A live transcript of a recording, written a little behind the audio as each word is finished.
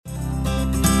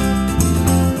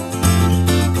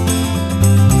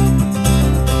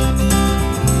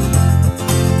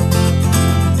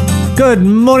Good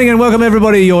morning and welcome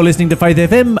everybody. You're listening to Faith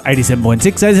FM 87.6,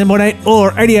 87.8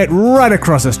 or 88 right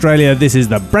across Australia. This is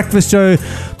The Breakfast Show,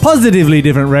 positively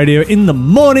different radio in the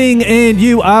morning, and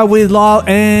you are with Lyle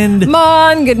and...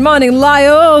 Good morning,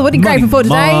 Lyle. What are you grateful for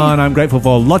today? I'm grateful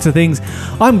for lots of things.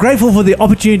 I'm grateful for the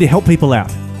opportunity to help people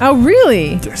out. Oh,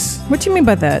 really? Yes. What do you mean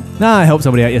by that? I helped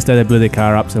somebody out yesterday. They blew their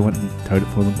car up, so I went and towed it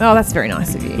for them. Oh, that's very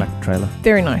nice of you. Black trailer.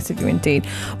 Very nice of you indeed.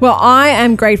 Well, I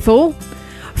am grateful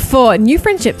for new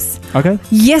friendships. Okay.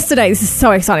 Yesterday, this is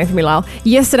so exciting for me, Lyle.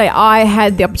 Yesterday, I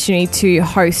had the opportunity to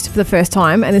host for the first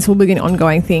time, and this will be an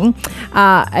ongoing thing,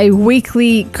 a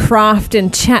weekly craft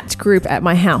and chat group at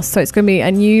my house. So it's going to be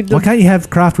a new... Why can't you have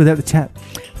craft without the chat?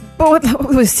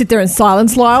 We'll sit there in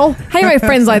silence, Lyle. How do you make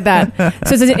friends like that?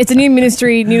 So it's a new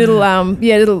ministry, new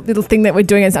little thing that we're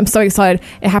doing. I'm so excited.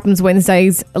 It happens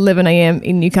Wednesdays, 11 a.m.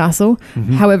 in Newcastle.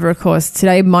 Mm-hmm. However, of course,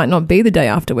 today might not be the day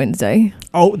after Wednesday.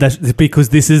 Oh, that's because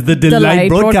this is the delayed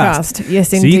broadcast.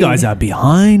 Yes, indeed. So you guys are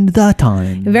behind the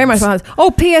time. Very much behind.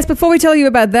 Oh, P.S. Before we tell you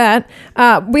about that,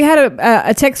 we had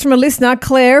a text from a listener,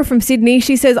 Claire from Sydney.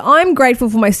 She says, I'm grateful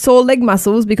for my sore leg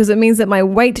muscles because it means that my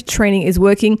weight training is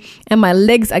working and my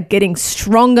legs are getting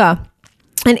stronger.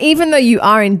 And even though you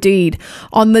are indeed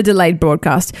on the delayed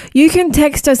broadcast, you can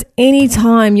text us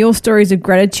anytime your stories of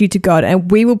gratitude to God, and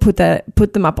we will put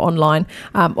them up online,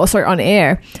 on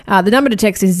air. The number to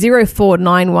text is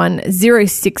 0491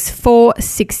 064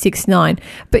 669.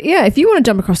 But yeah, if you want to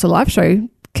jump across the live show,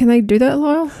 can they do that,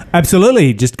 Lyle?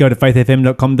 Absolutely. Just go to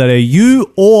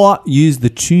faithfm.com.au or use the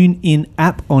TuneIn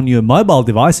app on your mobile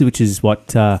device, which is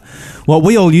what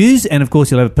we all use. And, of course,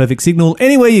 you'll have a perfect signal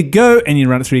anywhere you go, and you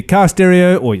run it through your car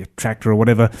stereo or your tractor or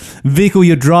whatever vehicle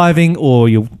you're driving, or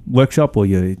your workshop, or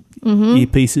your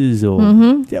earpieces, or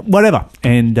whatever.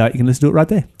 And you can listen to it right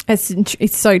there.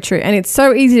 It's so true, and it's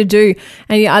so easy to do.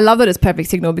 And I love that it's perfect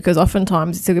signal, because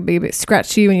oftentimes it's going to be a bit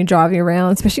scratchy when you're driving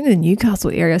around, especially in the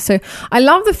Newcastle area. So I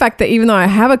love the fact that even though I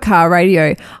have a car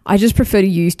radio, I just prefer to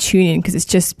use TuneIn because it's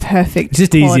just perfect. It's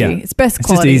just quality. easier. It's best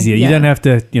quality. It's just easier. Yeah. You don't have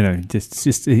to,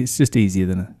 it's just easier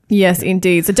than it. Yes,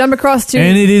 indeed. So jump across to...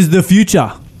 And it is the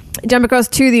future. Jump across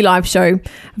to the live show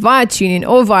via TuneIn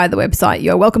or via the website.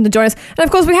 You're welcome to join us. And,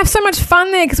 of course, we have so much fun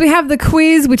there because we have the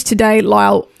quiz, which today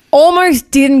Lyle almost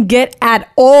didn't get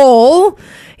at all.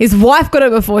 His wife got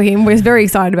it before him. We're very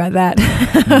excited about that.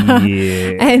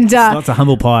 Yeah. And it's lots of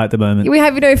humble pie at the moment. We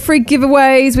have, free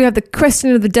giveaways. We have the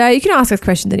question of the day. You can ask us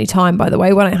questions anytime, by the way,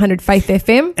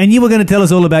 1-800-FAITH-FM. And you were going to tell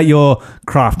us all about your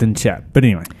craft and chat. But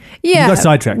anyway, yeah, you got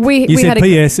sidetracked. You said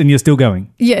PS and you're still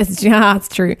going. Yes, yeah, it's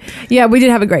true. Yeah, we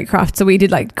did have a great craft. So we did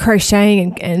like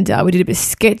crocheting and we did a bit of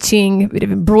sketching, a bit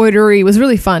of embroidery. It was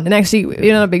really fun. And actually, it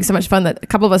ended up being so much fun that a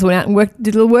couple of us went out and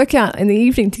did a little workout in the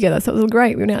evening together. So it was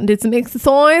great. We went out and did some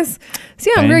exercise.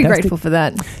 So yeah, I'm very grateful for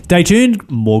that. Stay tuned.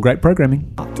 More great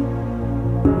programming.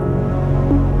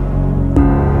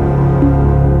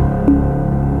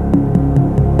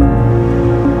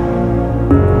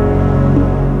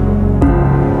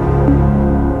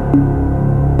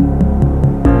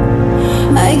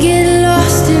 I get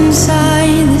lost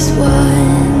inside this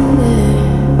wonder,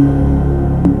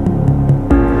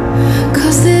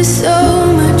 'cause there's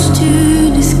so much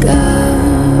to discover.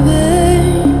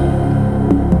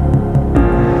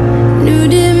 New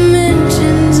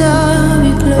dimensions of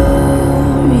your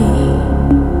glory,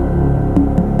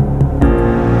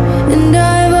 and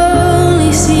I've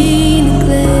only seen a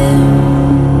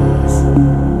glimpse.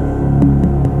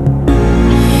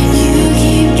 You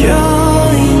keep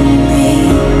drawing me,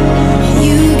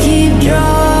 you keep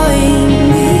drawing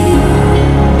me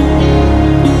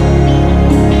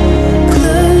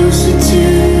closer to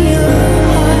your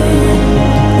heart.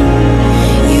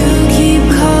 You keep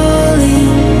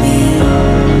calling me,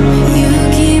 you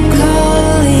keep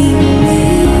calling me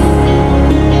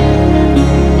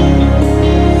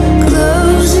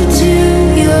closer to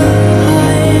your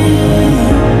heart.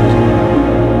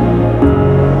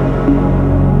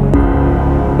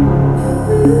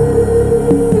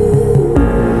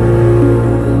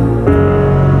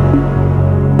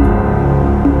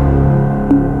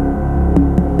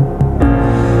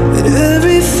 At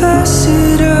every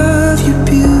facet of your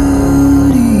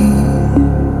beauty,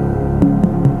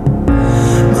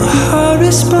 my heart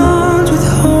responds with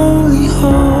holy,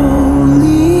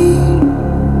 holy.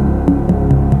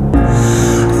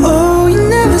 Oh, you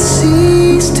never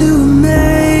cease to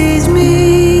amaze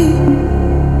me,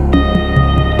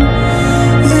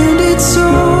 and it's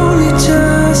only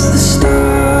just the start.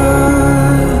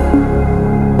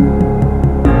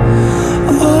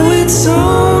 Oh, it's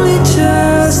only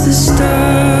just the start.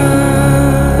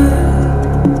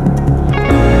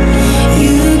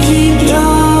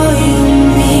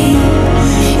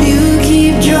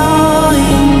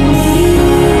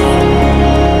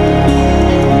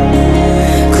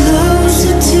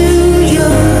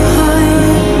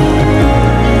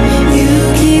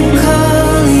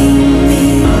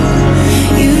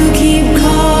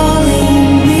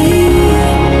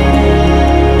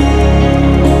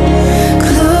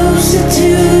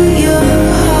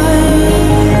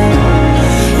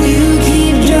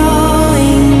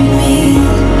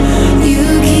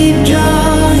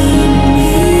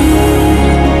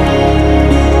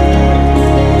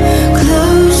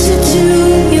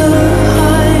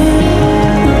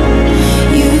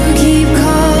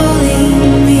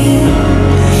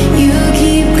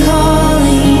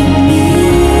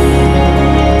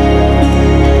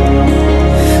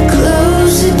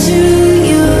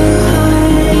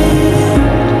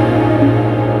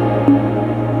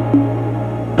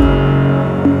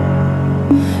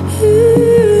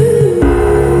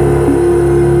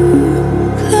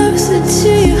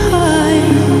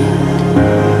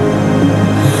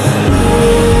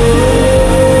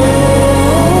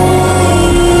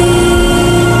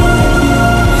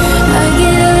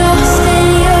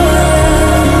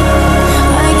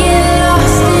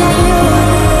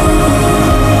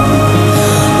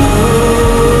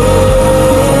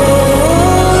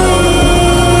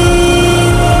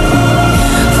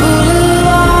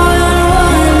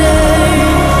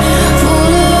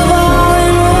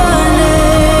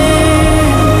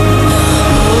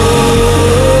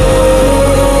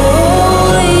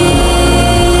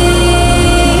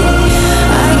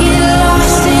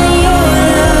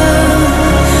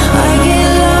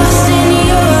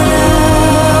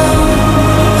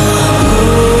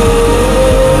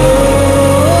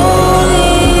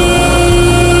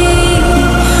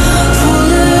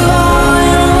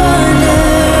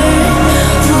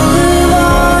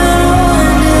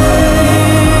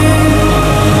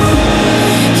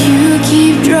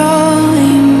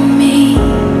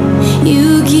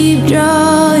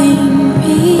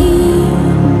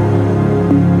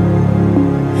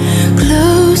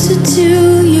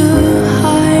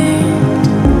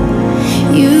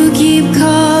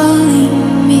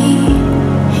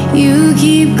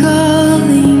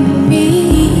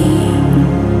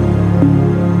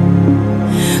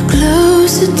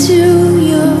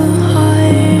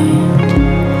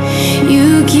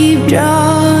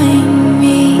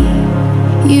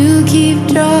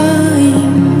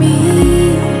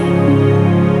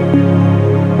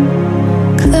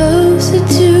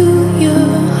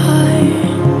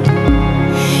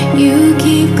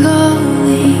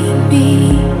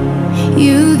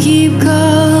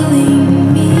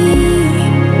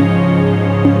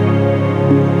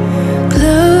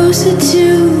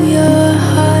 your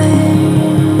heart.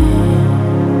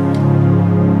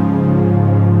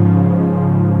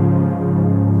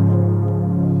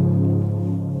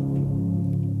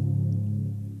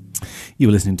 You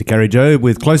were listening to Carrie Joe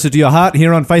with Closer to Your Heart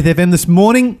here on Faith FM this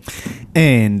morning.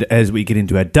 And as we get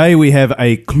into our day, we have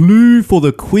a clue for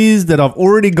the quiz that I've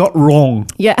already got wrong.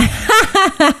 Yeah.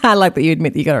 I like that you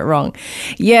admit that you got it wrong.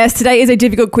 Yes, today is a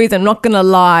difficult quiz. I'm not going to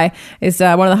lie. It's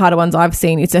one of the harder ones I've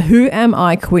seen. It's a Who Am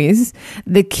I quiz.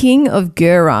 The king of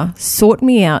Gera sought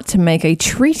me out to make a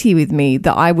treaty with me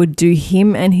that I would do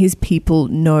him and his people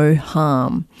no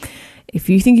harm. If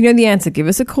you think you know the answer, give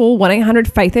us a call,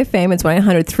 1-800-FAITH-FM. It's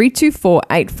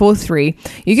 1-800-324-843.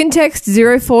 You can text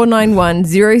 0491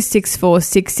 064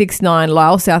 669.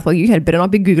 Lyle Southwell, you had better not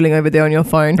be Googling over there on your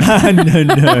phone. No.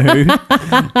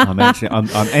 I'm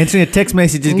answering a text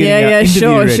message. Just getting our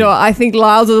interview ready. Sure. I think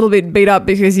Lyle's a little bit beat up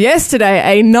because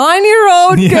yesterday a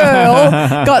 9-year-old girl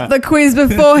got the quiz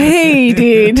before he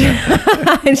did.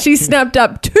 And she snapped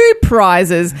up 2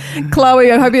 prizes.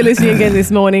 Chloe, I hope you're listening again this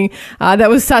morning. That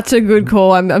was such a good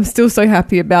call. I'm still so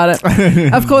happy about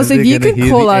it. Of course, if you could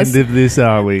call us. End of this,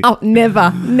 are we? Oh,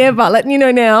 never. Letting you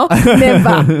know now.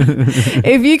 Never.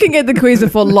 If you can get the quiz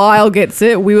before Lyle gets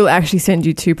it, we will actually send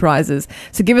you 2 prizes.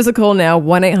 So give us a call now,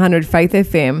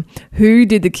 1-800-FAITH-FM. Who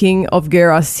did the king of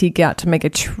Gera seek out to make a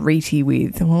treaty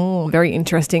with? Oh, very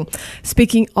interesting.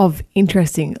 Speaking of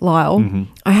interesting, Lyle,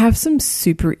 I have some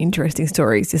super interesting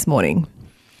stories this morning.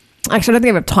 Actually, I don't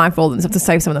think I have time for all of them, so I have to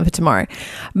save some of them for tomorrow.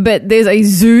 But there's a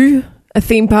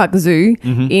theme park zoo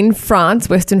in France,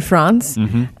 Western France,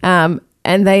 and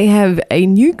they have a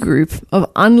new group of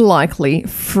unlikely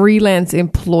freelance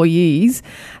employees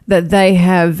that they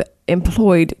have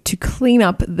employed to clean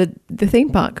up the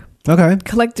theme park. Okay.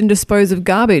 Collect and dispose of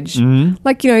garbage.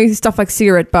 Like, stuff like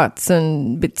cigarette butts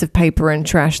and bits of paper and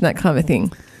trash and that kind of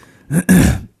thing.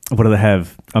 What do they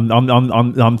have?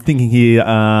 I'm thinking here.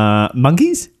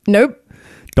 Monkeys? Nope.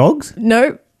 Dogs?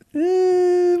 Nope.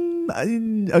 Okay.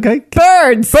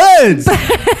 Birds.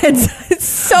 It's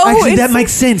so actually that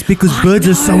makes sense because birds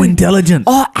are so intelligent.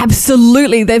 Oh,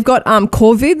 absolutely. They've got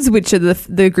corvids, which are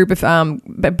the group of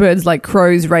birds like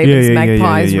crows, ravens,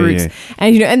 magpies, rooks,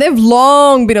 and they've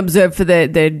long been observed for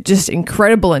their just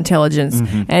incredible intelligence,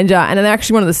 and they're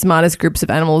actually one of the smartest groups of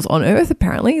animals on Earth.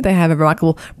 Apparently, they have a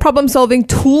remarkable problem-solving,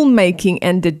 tool-making,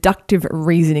 and deductive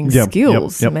reasoning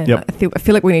skills. Man, I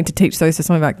feel like we need to teach those to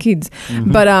some of our kids,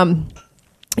 but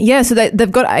yeah, so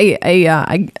they've got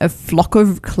a flock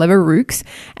of clever rooks,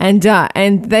 and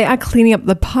they are cleaning up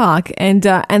the park, and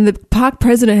the park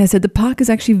president has said the park is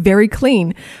actually very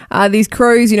clean. These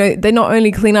crows, they not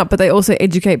only clean up, but they also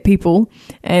educate people,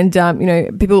 and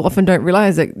people often don't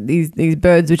realize that these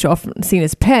birds, which are often seen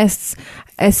as pests,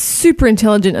 are super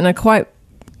intelligent and are quite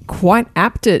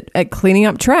apt at cleaning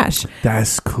up trash.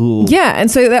 That's cool. Yeah,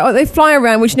 and so they fly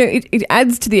around, which it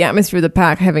adds to the atmosphere of the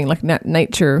park, having like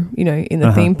nature, in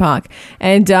the theme park.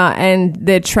 And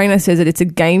their trainer says that it's a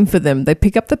game for them. They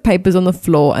pick up the papers on the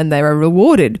floor and they are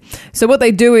rewarded. So what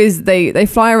they do is they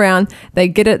fly around, they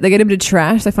get a bit of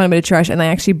trash, they find a bit of trash, and they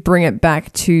actually bring it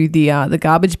back to the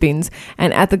garbage bins.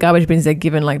 And at the garbage bins, they're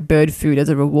given like bird food as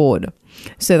a reward.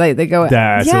 So they go,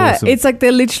 that's awesome. It's like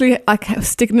they're literally like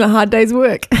sticking in a hard day's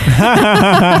work.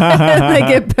 They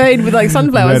get paid with like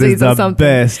sunflower seeds or something.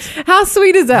 Best. How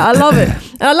sweet is that? I love it.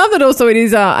 And I love that also it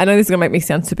is, I know this is going to make me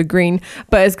sound super green,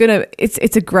 but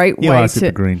it's a great way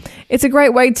super green. It's a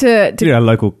great way to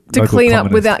local clean up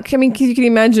commoners. without, because you can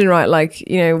imagine, right, like,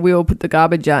 we all put the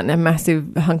garbage out and a massive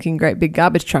hunking great big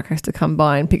garbage truck has to come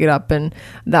by and pick it up, and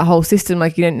that whole system,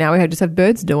 like, now we just have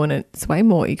birds doing it. It's way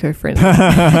more eco-friendly.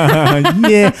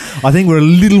 Yeah, I think we're a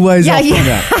little ways off from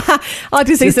that. I like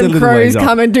to see some crows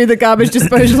come and do the garbage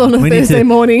disposal on a Thursday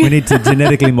morning. We need to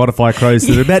genetically modify crows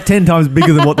so they're about 10 times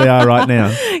bigger than what they are right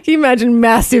now. Can you imagine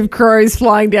massive crows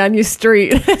flying down your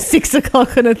street at 6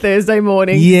 o'clock on a Thursday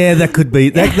morning? Yeah, that could be.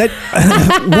 That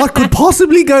what could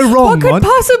possibly go wrong? What could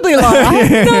possibly lie? I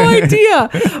have no idea.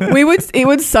 It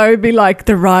would so be like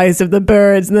the rise of the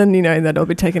birds, and then, that'll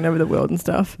be taking over the world and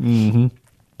stuff. Mm-hmm.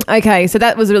 Okay, so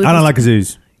that was really I don't like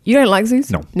zoos. You don't like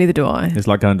zoos? No. Neither do I. It's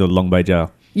like going to a Long Bay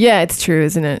jail. Yeah, it's true,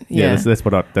 isn't it? Yeah, I'm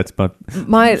surprised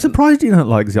you don't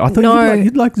like zoos. I thought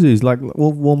you'd like zoos, like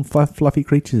all warm, fluffy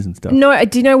creatures and stuff. No,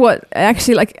 do you know what?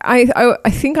 Actually, like I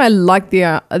think I like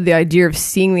the idea of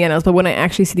seeing the animals, but when I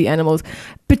actually see the animals,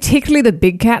 particularly the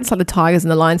big cats like the tigers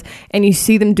and the lions, and you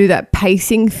see them do that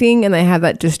pacing thing, and they have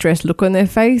that distressed look on their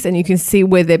face, and you can see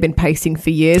where they've been pacing for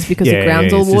years because the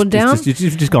ground's all worn down.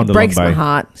 You've just gone to Long Bay. Breaks my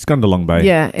heart. It's gone to Long Bay.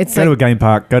 Yeah, it's go to a game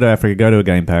park. Go to Africa. Go to a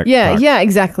game park. Yeah,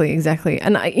 exactly.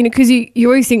 And because you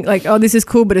always think like, oh, this is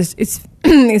cool, but it's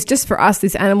it's just for us.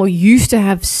 This animal used to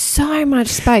have so much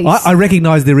space. I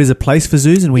recognise there is a place for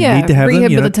zoos, and we need to have them.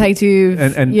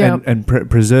 Rehabilitative, and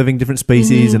preserving different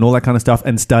species and all that kind of stuff,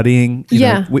 and studying. You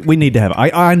know, we need to have it.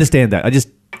 I understand that.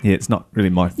 It's not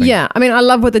really my thing. Yeah, I mean, I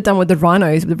love what they've done with the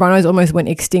rhinos. The rhinos almost went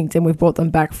extinct, and we've brought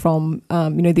them back from,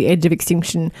 the edge of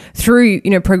extinction through,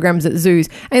 programs at zoos.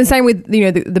 And same with,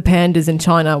 the pandas in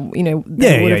China.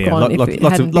 They would have gone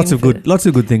lots of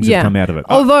good things have come out of it.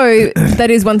 Although that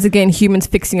is once again humans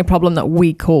fixing a problem that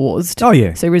we caused. Oh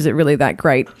yeah. So is it really that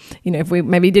great? If we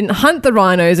maybe didn't hunt the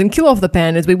rhinos and kill off the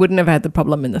pandas, we wouldn't have had the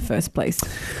problem in the first place.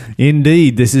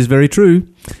 Indeed, this is very true.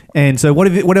 And so what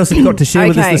else have you got to share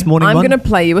with us this morning? I'm going to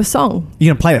play you a song. You're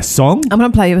going to play a song? I'm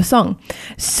going to play you a song.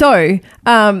 So,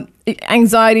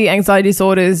 anxiety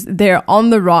disorders, they're on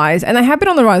the rise, and they have been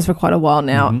on the rise for quite a while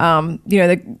now.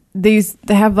 Mm-hmm. They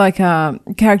have like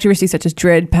characteristics such as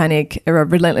dread, panic,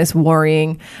 relentless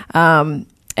worrying, and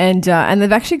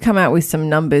they've actually come out with some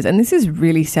numbers, and this is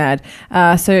really sad.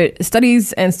 So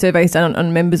studies and surveys done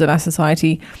on members of our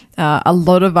society, a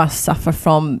lot of us suffer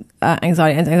from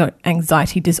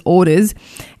anxiety disorders,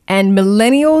 and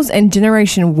millennials and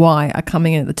Generation Y are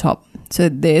coming in at the top. So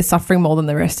they're suffering more than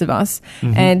the rest of us.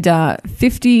 Mm-hmm. And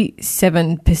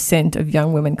 57% of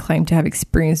young women claim to have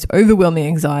experienced overwhelming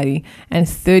anxiety, and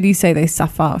 30% say they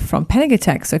suffer from panic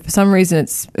attacks. So for some reason,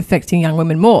 it's affecting young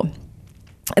women more.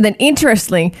 And then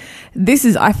interestingly,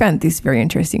 I found this very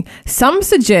interesting. Some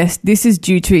suggest this is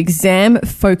due to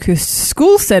exam-focused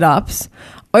school setups,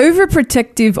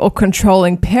 overprotective or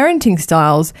controlling parenting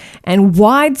styles, and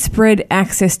widespread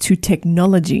access to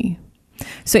technology.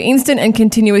 So instant and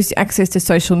continuous access to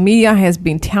social media has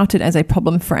been touted as a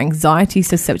problem for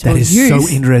anxiety-susceptible youth. That is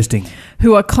so interesting.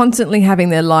 Who are constantly having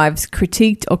their lives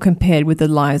critiqued or compared with the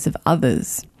lives of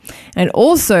others. And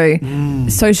also,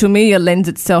 social media lends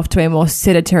itself to a more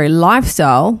sedentary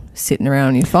lifestyle, sitting around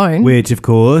on your phone. Which, of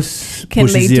course, can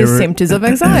lead to symptoms of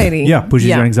anxiety. Pushes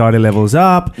your anxiety levels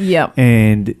up. Yeah.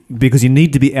 And because you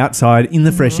need to be outside in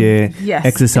the fresh air,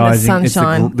 exercising. In the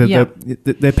sunshine.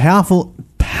 They're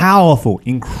powerful,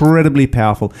 incredibly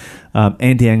powerful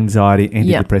anti-anxiety,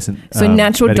 antidepressant. So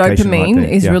natural dopamine right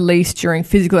is released during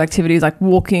physical activities like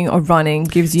walking or running.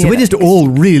 Gives you. So we're just all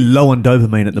really low on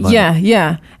dopamine at the moment.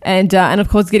 Yeah. And of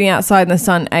course, getting outside in the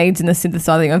sun aids in the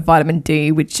synthesizing of vitamin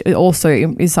D, which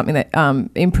also is something that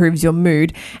improves your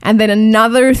mood. And then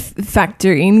another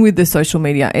factor in with the social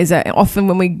media is that often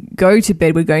when we go to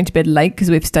bed, we're going to bed late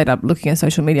because we've stayed up looking at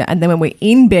social media. And then when we're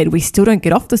in bed, we still don't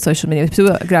get off the social media. We still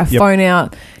get our phone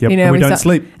out. Yep. And we don't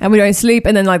sleep. And we don't sleep.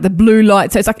 And then like the blue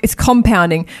light. So it's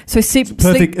compounding. So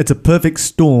it's a perfect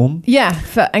storm. Yeah,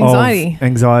 for anxiety.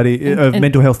 Of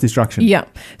mental health destruction. Yeah.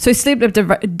 So sleep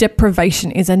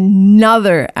deprivation is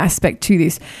another aspect to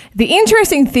this. The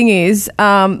interesting thing is,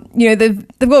 they've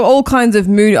got all kinds of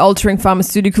mood altering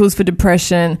pharmaceuticals for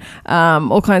depression,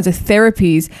 all kinds of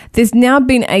therapies. There's now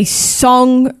been a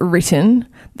song written,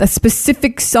 the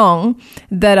specific song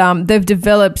that they've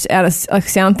developed out of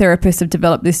sound therapists have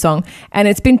developed this song, and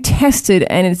it's been tested,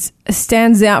 and it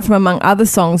stands out from among other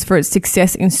songs for its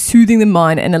success in soothing the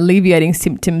mind and alleviating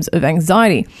symptoms of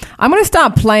anxiety. I'm going to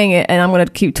start playing it, and I'm going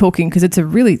to keep talking because it's a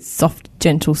really soft,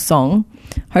 gentle song.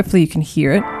 Hopefully you can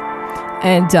hear it.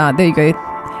 And there you go.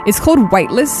 It's called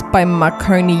Weightless by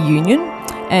Marconi Union.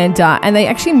 And they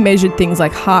actually measured things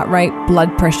like heart rate,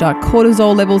 blood pressure,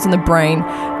 cortisol levels in the brain,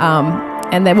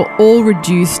 and they were all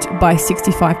reduced by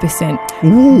 65%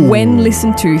 when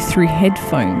listened to through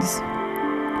headphones.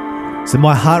 So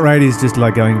my heart rate is just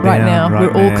like going down. Right now.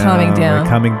 We're all calming down.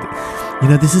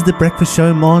 This is the breakfast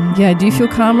show, Mon. Yeah, do you feel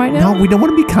calm right now? No, we don't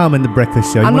want to be calm in the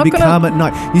breakfast show. You want to be calm at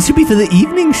night. This should be for the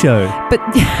evening show. But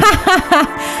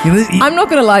I'm not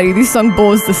going to lie to you. This song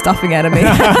bores the stuffing out of me. And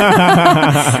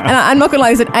I'm not going to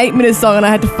lie. It's an 8-minute song, and I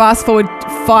had to fast forward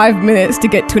 5 minutes to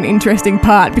get to an interesting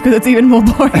part because it's even more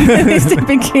boring than this to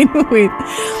begin with.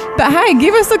 But hey,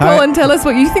 give us a call and tell us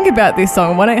what you think about this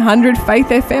song.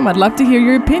 1-800-FAITH-FM. I'd love to hear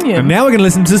your opinion. And now we're going to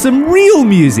listen to some real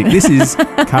music. This is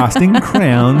Casting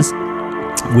Crowns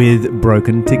with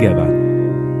Broken Together.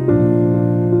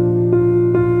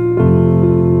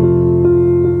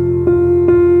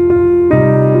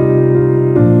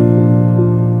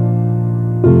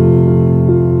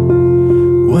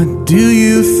 What do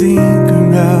you think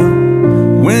about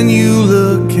when you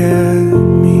look at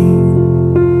me?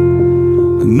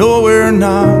 I know we're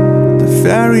not the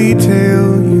fairy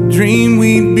tale you dreamed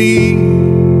we'd be.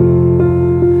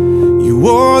 You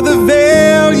wore the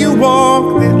veil, you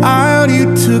walked the aisle,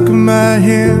 you took my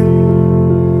hand,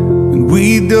 and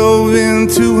we dove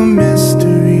into a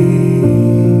mystery.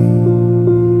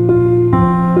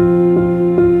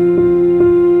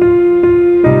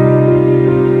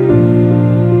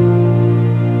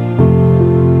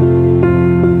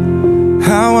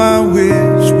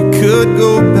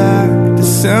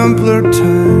 simpler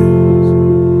times,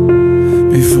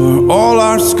 before all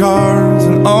our scars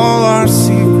and all our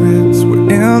secrets were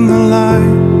in the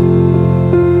light.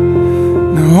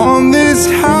 Now on this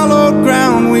hallowed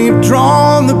ground we've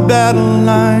drawn the battle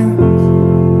lines,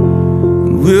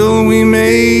 and will we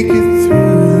make it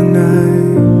through the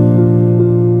night?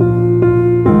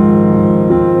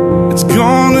 It's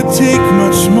gonna take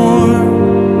much more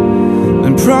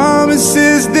than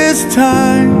promises this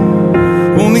time.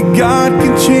 Only God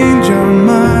can change our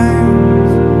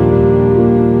minds.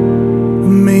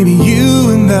 Maybe you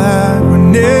and I were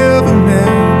never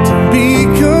meant to be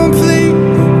complete.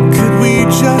 Could we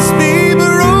just be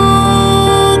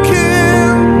broken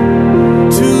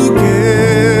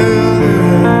together?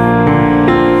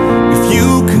 If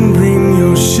you can bring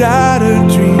your shattered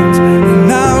dreams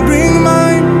and I'll bring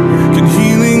mine, can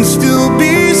healing still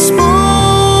be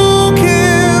spoken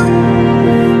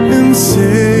and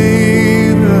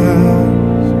save us?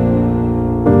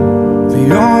 The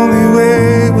only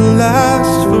way we'll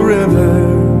last forever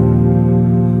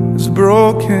is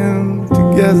broken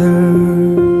together.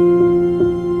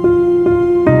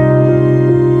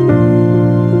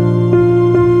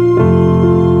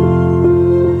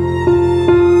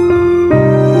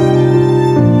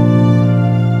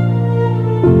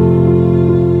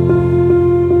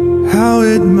 How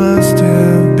it must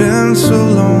have been so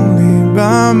lonely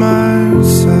by my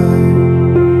side.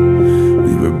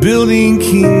 We were building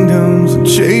kingdoms and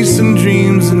chasing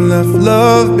dreams and left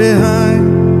love behind.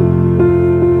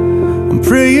 I'm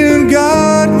praying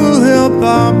God will help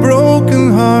our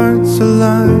broken hearts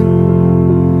align,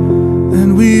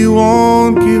 and we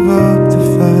won't give up the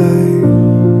fight.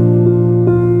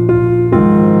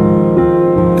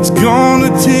 It's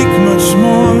gonna take much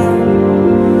more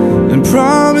than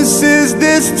promises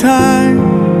this time.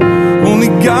 Only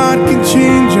God can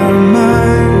change our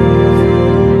minds.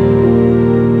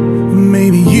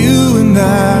 Maybe you and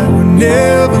I were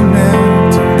never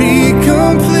meant to be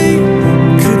complete.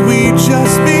 Could we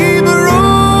just be broken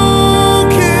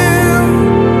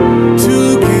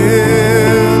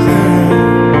together?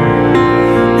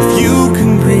 If you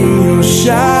can bring your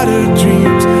shattered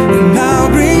dreams and I'll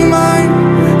bring mine,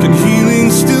 can healing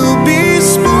still be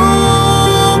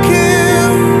spoken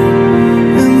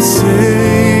and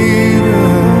save us?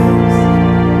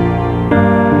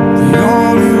 The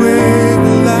only way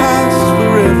we'll last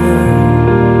forever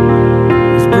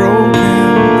is broken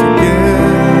together.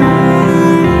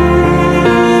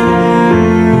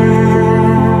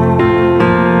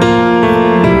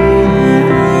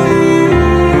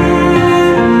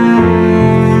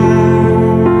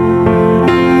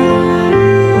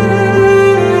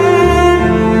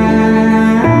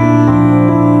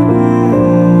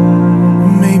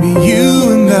 Maybe you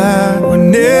and I were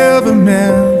never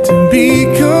meant to be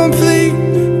complete.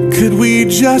 Could we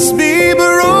just be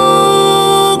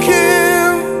broken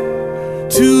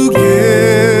together?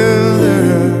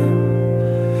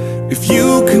 If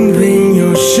you can bring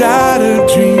your shattered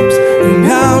dreams and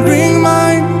I'll bring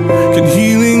mine, can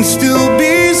healing still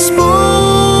be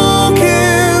spoken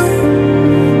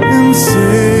and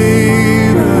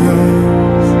save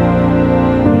us?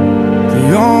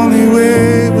 The only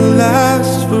way we'll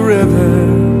last forever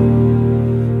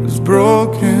is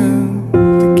broken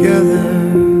together.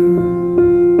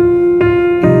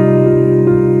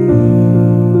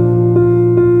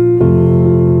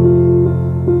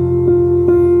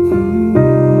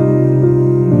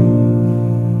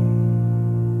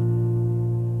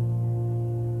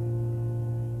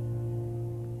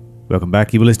 Welcome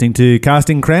back. You were listening to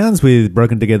Casting Crowns with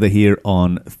Broken Together here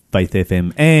on Faith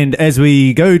FM. And as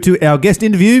we go to our guest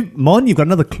interview, Mon, you've got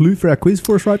another clue for our quiz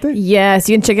for us right there? Yes,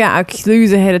 you can check out our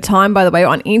clues ahead of time, by the way,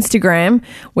 on Instagram,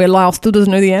 where Lyle still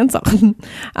doesn't know the answer. Who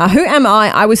am I?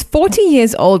 I was 40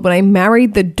 years old when I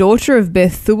married the daughter of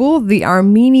Bethuel, the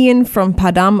Armenian from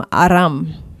Padam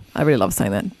Aram. I really love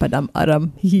saying that. Padam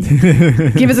Aram.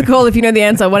 Give us a call if you know the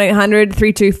answer.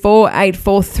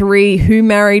 1-800-324-843. Who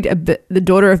married the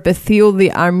daughter of Bethuel,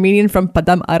 the Armenian from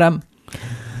Padam Aram?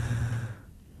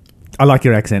 I like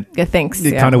your accent. Yeah, thanks.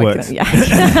 It kind of works. Yeah.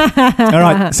 All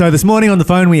right. So this morning on the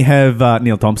phone we have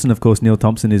Neil Thompson. Of course, Neil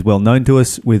Thompson is well known to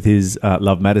us with his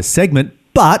Love Matters segment.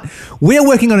 But we're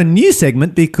working on a new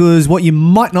segment because what you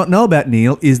might not know about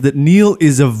Neil is that Neil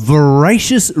is a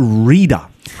voracious reader.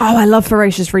 Oh, I love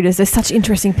voracious readers. They're such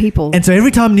interesting people. And so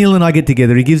every time Neil and I get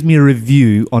together, he gives me a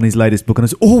review on his latest book, and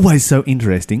it's always so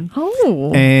interesting.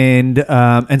 Oh. And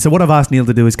so what I've asked Neil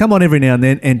to do is come on every now and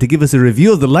then and to give us a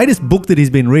review of the latest book that he's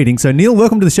been reading. So Neil,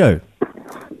 welcome to the show.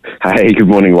 Hey, good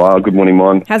morning, Lyle. Good morning,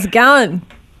 Mon. How's it going?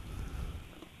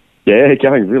 Yeah,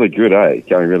 going really good, eh?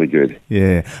 Going really good.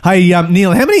 Yeah. Hey,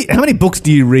 Neil, how many books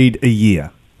do you read a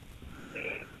year?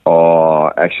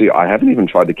 Oh, actually, I haven't even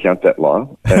tried to count that,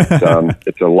 Lyle.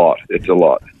 It's a lot. It's a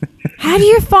lot. How do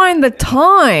you find the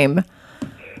time?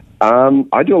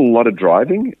 I do a lot of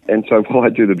driving, and so while I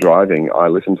do the driving, I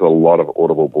listen to a lot of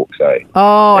Audible books, eh?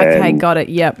 Oh, okay, And, got it.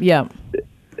 Yep.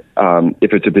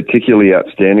 if it's a particularly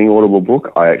outstanding Audible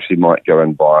book, I actually might go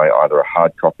and buy either a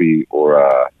hard copy or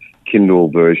a Kindle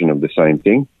version of the same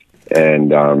thing,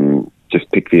 and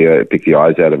just pick the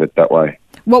eyes out of it that way.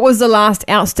 What was the last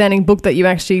outstanding book that you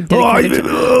actually dedicated to?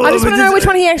 I just want to know which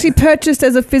one he actually purchased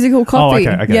as a physical copy.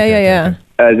 okay, Yeah.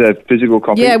 As a physical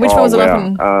copy? Yeah, which one was the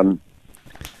last wow. one?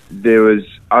 There was,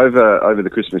 over the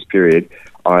Christmas period,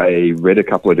 I read a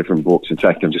couple of different books. In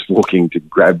fact, I'm just walking to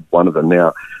grab one of them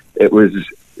now. There was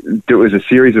a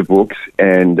series of books,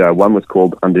 and one was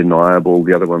called Undeniable,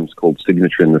 the other one was called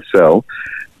Signature in the Cell,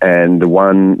 and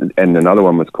another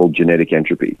one was called Genetic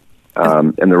Entropy.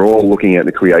 And they're all looking at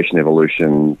the creation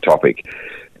evolution topic.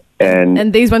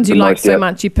 And these ones you like so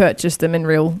much, you purchased them in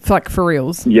for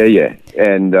reals. Yeah.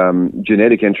 And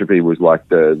Genetic Entropy was like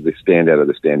the standout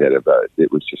of those.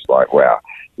 It was just like, wow.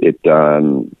 It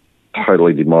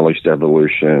totally demolished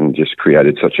evolution, just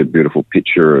created such a beautiful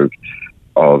picture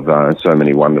of so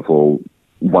many wonderful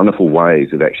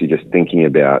ways of actually just thinking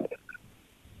about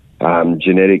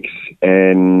genetics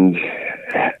and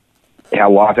how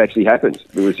life actually happens.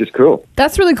 It was just cool.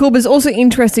 That's really cool, but it's also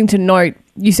interesting to note,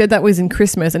 you said that was in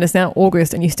Christmas and it's now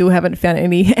August and you still haven't found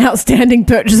any outstanding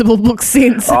purchasable books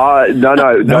since. No.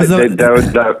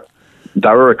 They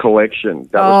were a collection.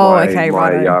 That was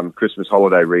my Christmas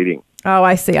holiday reading. Oh,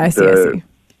 I see. The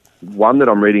one that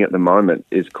I'm reading at the moment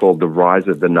is called The Rise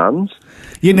of the Nuns.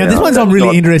 Yeah, now this one's I'm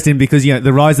really interested in because,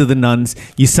 The Rise of the Nuns,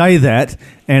 you say that,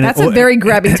 and that's a very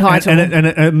grabby title. And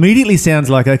it immediately sounds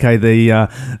like, okay, the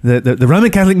Roman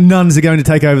Catholic nuns are going to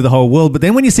take over the whole world, but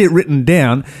then when you see it written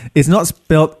down, it's not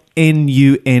spelt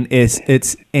N-U-N-S,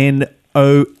 it's N-O-N-E-S,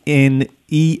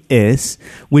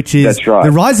 which is That's right.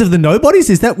 The Rise of the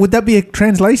Nobodies. Would that be a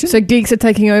translation? So geeks are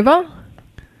taking over?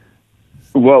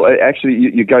 Well, actually,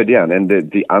 you go down, and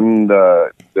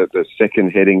the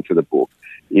second heading for the book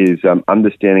is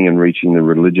understanding and reaching the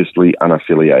religiously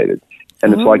unaffiliated.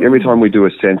 And it's like every time we do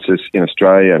a census in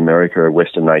Australia, America,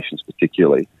 Western nations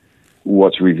particularly,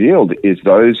 what's revealed is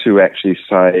those who actually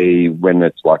say, when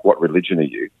it's like, what religion are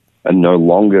you? are no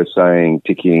longer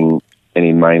ticking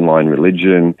any mainline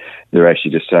religion. They're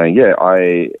actually just saying,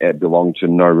 I belong to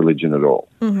no religion at all.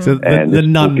 Mm-hmm. So the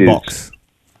nun box.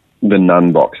 The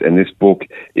nun box. And this book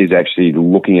is actually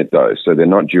looking at those. So they're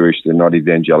not Jewish, they're not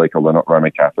evangelical, they're not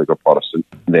Roman Catholic or Protestant,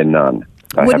 they're none.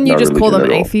 Wouldn't you just call them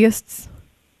atheists?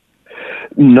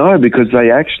 No, because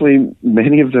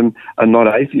many of them are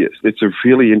not atheists. It's a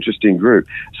really interesting group.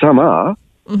 Some are,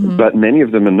 but many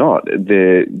of them are not.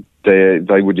 They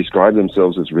would describe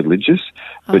themselves as religious,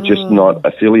 but just not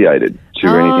affiliated to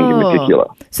anything in particular.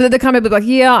 So they're kind of like,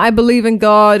 I believe in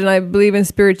God and I believe in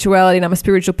spirituality and I'm a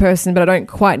spiritual person, but I don't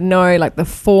quite know like the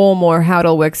form or how it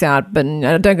all works out, but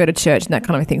I don't go to church and that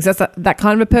kind of thing. So that's that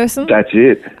kind of a person? That's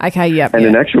it. Okay, yep. And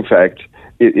in actual fact,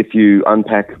 if you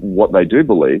unpack what they do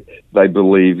believe, they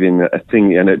believe in a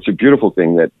thing, and it's a beautiful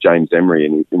thing that James Emery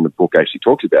in the book actually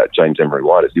talks about. James Emery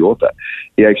White is the author.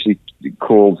 He actually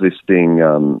calls this thing,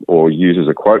 or uses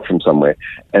a quote from somewhere,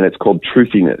 and it's called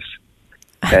truthiness.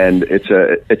 And it's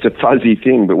a fuzzy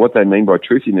thing, but what they mean by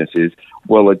truthiness is,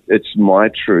 it's my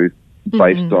truth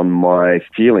based on my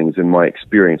feelings and my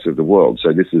experience of the world.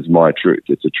 So this is my truth.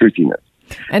 It's a truthiness.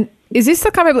 And is this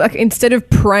the kind of like, instead of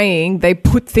praying, they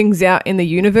put things out in the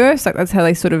universe? Like that's how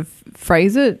they sort of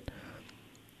phrase it?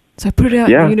 So I put it out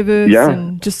in the universe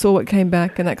and just saw what came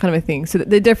back and that kind of a thing. So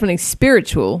they're definitely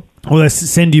spiritual. Well, they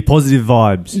send you positive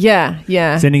vibes.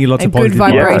 Yeah. Sending you lots of positive good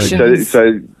vibrations. Yeah,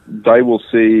 so they will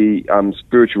see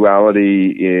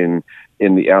spirituality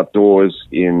in the outdoors,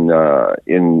 in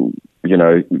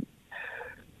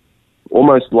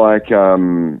almost like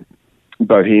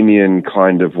bohemian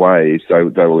kind of ways. So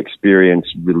they will experience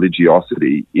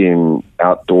religiosity in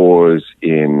outdoors,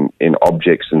 in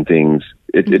objects and things.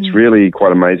 It's really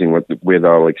quite amazing where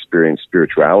they'll experience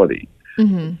spirituality,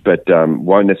 but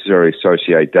won't necessarily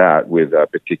associate that with a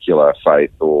particular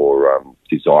faith or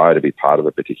desire to be part of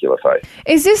a particular faith.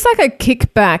 Is this like a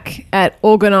kickback at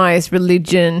organised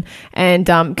religion? And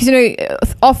because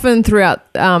often throughout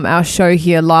our show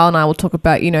here, Lyle and I will talk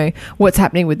about what's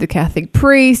happening with the Catholic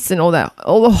priests and all the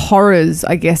horrors,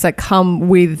 I guess, that come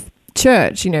with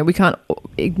church. We can't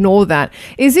ignore that.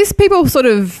 Is this people sort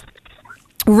of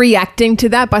reacting to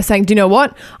that by saying, do you know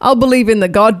what? I'll believe in the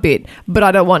God bit, but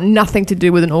I don't want nothing to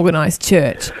do with an organised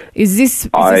church. Is this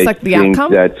like the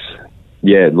outcome?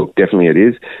 Yeah, look, definitely it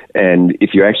is. And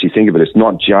if you actually think of it, it's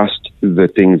not just the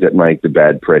things that make the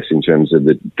bad press in terms of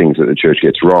the things that the church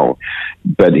gets wrong.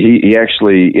 But he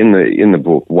actually, in the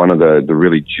book, one of the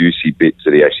really juicy bits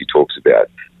that he actually talks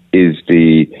about is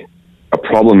a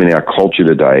problem in our culture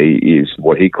today is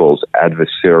what he calls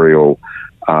adversarial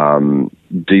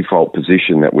default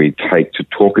position that we take to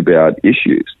talk about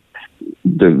issues.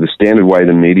 The standard way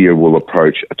the media will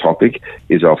approach a topic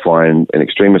is I'll find an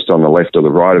extremist on the left or the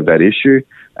right of that issue,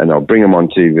 and they'll bring them on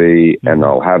TV and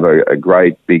they'll have a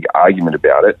great big argument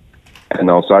about it, and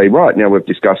they'll say, right, now we've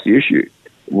discussed the issue.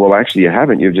 Well, actually you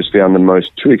haven't. You've just found the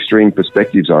most two extreme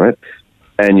perspectives on it,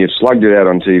 and you've slugged it out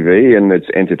on TV, and it's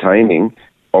entertaining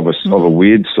of a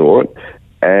weird sort.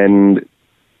 And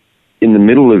in the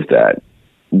middle of that,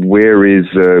 where's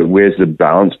the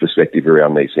balanced perspective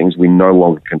around these things? We no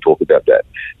longer can talk about that.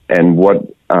 And what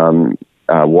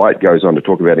White goes on to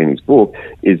talk about in his book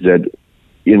is that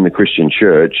in the Christian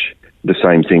church, the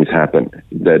same things happen,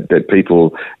 that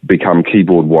people become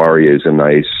keyboard warriors and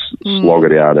they slog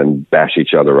it out and bash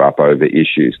each other up over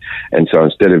issues. And so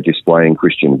instead of displaying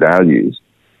Christian values,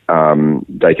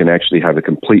 they can actually have a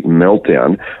complete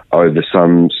meltdown over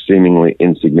some seemingly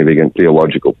insignificant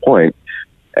theological point,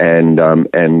 and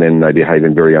then they behave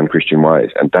in very unchristian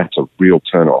ways. And that's a real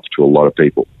turn-off to a lot of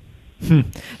people.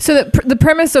 So the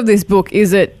premise of this book,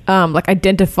 is it like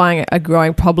identifying a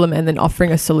growing problem and then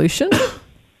offering a solution?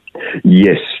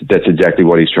 Yes, that's exactly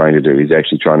what he's trying to do. He's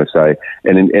actually trying to say,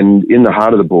 and in the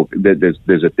heart of the book,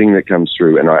 there's a thing that comes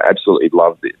through, and I absolutely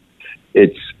love this.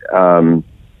 It's,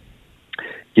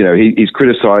 he's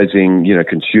criticizing,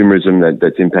 consumerism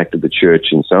that's impacted the church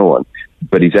and so on,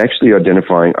 but he's actually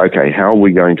identifying, okay, how are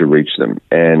we going to reach them?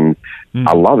 And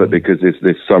I love it because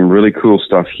there's some really cool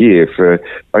stuff here for,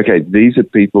 okay, these are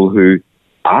people who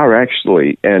are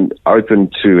actually and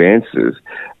open to answers,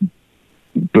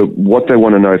 but what they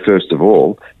want to know first of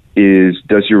all is,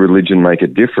 does your religion make a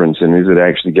difference, and is it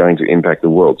actually going to impact the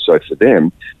world? So for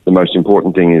them, the most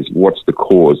important thing is, what's the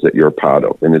cause that you're a part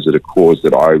of, and is it a cause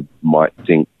that I might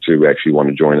think to actually want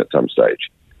to join at some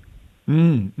stage?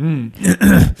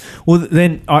 Well,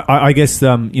 then I guess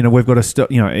we've got to stop.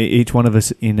 Each one of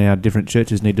us in our different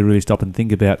churches need to really stop and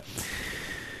think about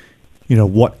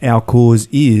what our cause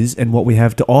is and what we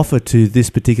have to offer to this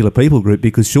particular people group,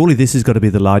 because surely this has got to be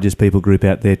the largest people group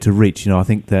out there to reach. I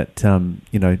think that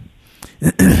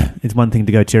it's one thing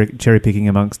to go cherry picking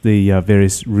amongst the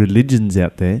various religions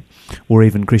out there, or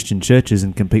even Christian churches,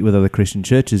 and compete with other Christian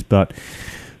churches. But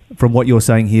from what you're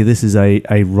saying here, this is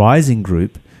a rising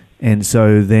group. And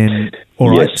so then,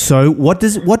 all right. Yes. So what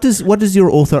does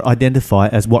your author identify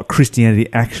as what Christianity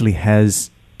actually has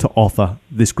to offer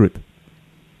this group?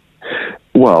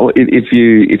 Well, if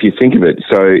you think of it,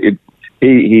 so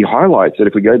he highlights that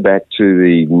if we go back to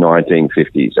the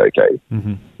 1950s, okay,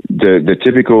 the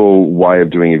typical way of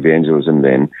doing evangelism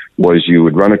then was you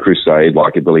would run a crusade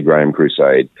like a Billy Graham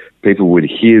crusade. People would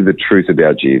hear the truth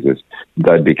about Jesus.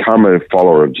 They'd become a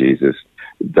follower of Jesus.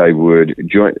 They would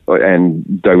join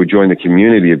the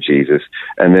community of Jesus,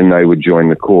 and then they would join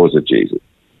the cause of Jesus.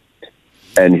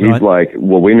 And he's like,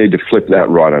 well, we need to flip that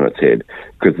right on its head,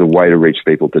 because the way to reach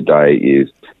people today is,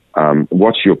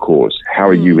 what's your cause? How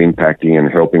are you impacting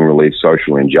and helping relieve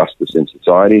social injustice in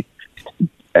society?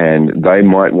 And they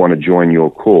might want to join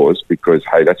your cause because,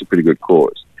 hey, that's a pretty good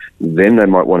cause. Then they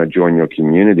might want to join your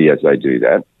community as they do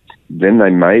that. Then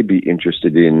they may be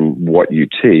interested in what you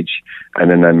teach,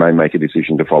 and then they may make a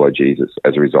decision to follow Jesus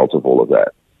as a result of all of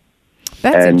that.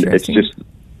 That's interesting. It's just,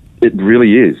 it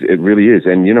really is. It really is.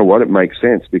 And you know what? It makes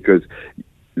sense, because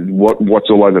what's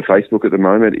all over Facebook at the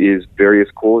moment is various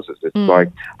causes. It's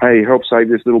like, hey, help save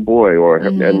this little boy,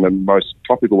 and the most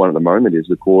topical one at the moment is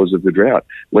the cause of the drought.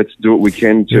 Let's do what we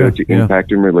can to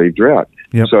impact and relieve drought.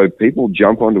 Yep. So people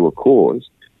jump onto a cause,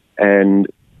 and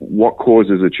what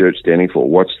cause is the church standing for?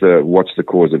 What's the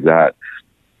cause of that?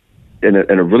 And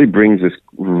it really brings us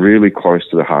really close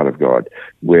to the heart of God,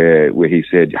 where he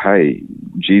said, hey,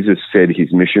 Jesus said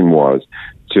his mission was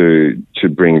to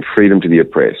bring freedom to the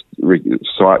oppressed,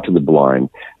 sight to the blind,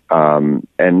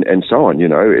 and so on,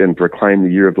 and proclaim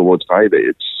the year of the Lord's favor.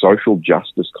 It's social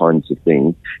justice kinds of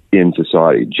things in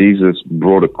society. Jesus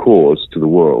brought a cause to the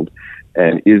world.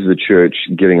 And is the church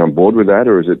getting on board with that,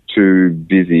 or is it too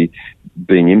busy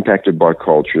being impacted by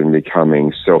culture and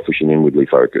becoming selfish and inwardly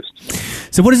focused?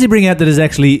 So what does he bring out that has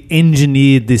actually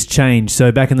engineered this change?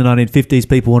 So back in the 1950s,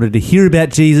 people wanted to hear about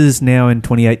Jesus. Now in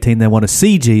 2018, they want to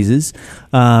see Jesus.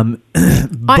 Both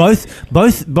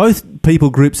people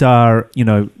groups are,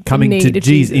 coming In to need of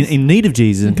Jesus, Jesus. in need of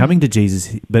Jesus and coming to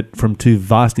Jesus, but from two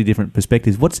vastly different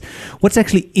perspectives. What's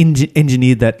actually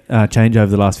engineered that change over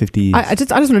the last 50 years? I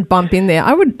just want to bump in there.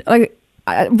 I would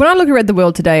when I look around the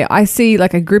world today, I see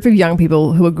like a group of young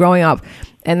people who are growing up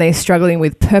and they're struggling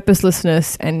with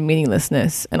purposelessness and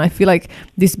meaninglessness. And I feel like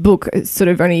this book sort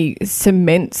of only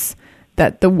cements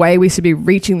that the way we should be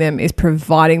reaching them is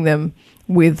providing them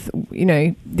with,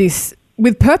 this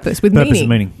with purpose, with Purpose and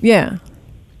meaning. Yeah.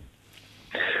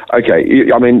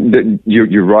 Okay, I mean,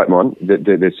 you're right, Mon.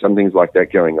 There's some things like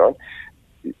that going on.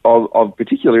 Of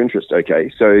particular interest,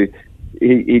 okay, so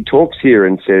he talks here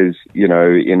and says,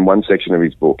 in one section of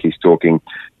his book, he's talking,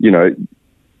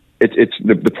 it's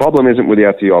the problem isn't with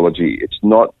our theology. It's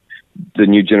not the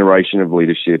new generation of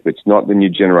leadership. It's not the new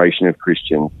generation of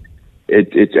Christians.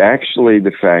 It's actually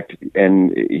the fact,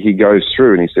 and he goes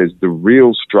through and he says the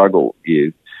real struggle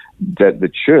is that the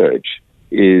church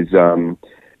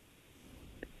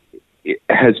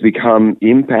has become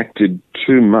impacted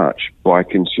too much by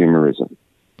consumerism.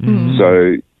 Mm.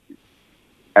 So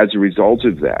as a result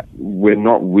of that, we're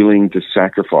not willing to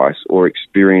sacrifice or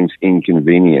experience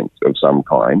inconvenience of some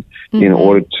kind in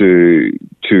order to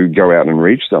go out and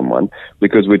reach someone,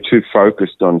 because we're too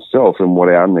focused on self and what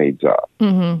our needs are.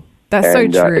 Mm-hmm. That's so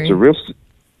true.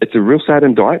 It's a real sad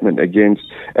indictment against,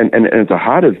 and at the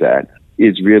heart of that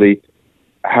is really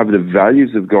have the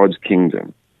values of God's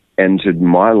kingdom entered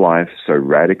my life so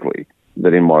radically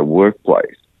that in my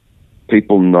workplace,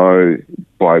 people know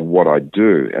by what I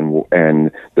do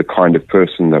and the kind of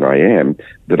person that I am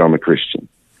that I'm a Christian.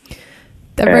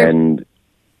 Sorry,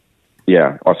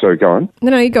 go on.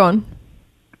 No, you go on.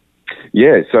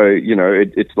 Yeah, so,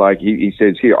 it's like he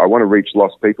says here, I want to reach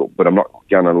lost people, but I'm not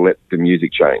going to let the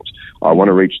music change. I want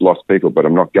to reach lost people, but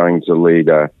I'm not going to lead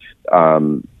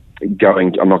I'm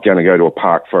not going to go to a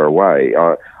park far away.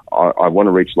 I want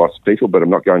to reach lost people, but I'm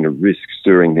not going to risk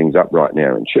stirring things up right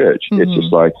now in church. Mm-hmm.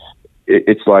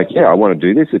 It's just like, yeah, I want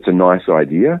to do this. It's a nice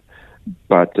idea,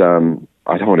 but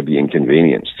I don't want to be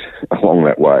inconvenienced along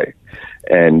that way.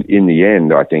 And in the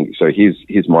end, I think, so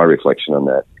here's my reflection on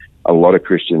that. A lot of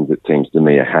Christians, it seems to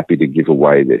me, are happy to give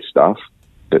away their stuff,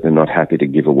 but they're not happy to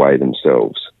give away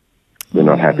themselves. They're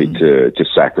not happy to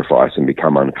sacrifice and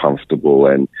become uncomfortable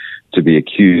and to be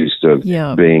accused of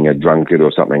being a drunkard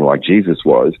or something like Jesus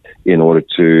was in order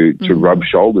to rub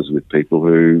shoulders with people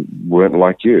who weren't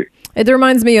like you. It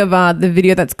reminds me of the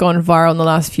video that's gone viral in the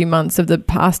last few months of the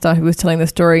pastor who was telling the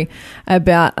story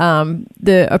about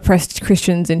the oppressed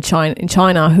Christians in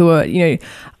China who are,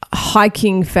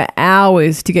 hiking for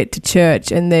hours to get to church,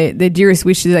 and their dearest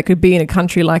wish is they could be in a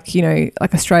country like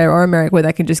Australia or America where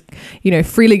they can just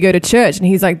freely go to church. And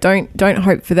he's like, don't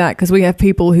hope for that, because we have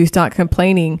people who start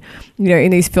complaining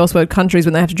in these first world countries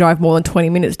when they have to drive more than 20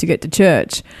 minutes to get to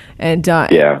church. And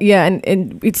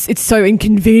and it's so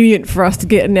inconvenient for us to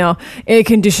get in our air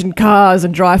conditioned cars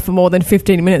and drive for more than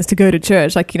 15 minutes to go to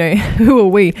church. Like, who are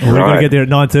we? We're going to get there at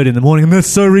 9:30 in the morning, and that's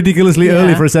so ridiculously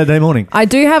early for a Saturday morning. I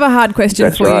do have a hard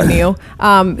question for you, Neil.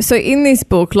 So in this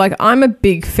book, I'm a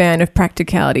big fan of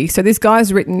practicality. So this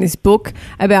guy's written this book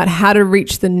about how to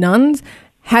reach the nuns.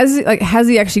 Has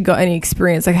he actually got any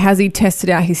experience? Has he tested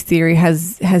out his theory?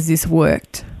 Has this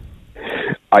worked?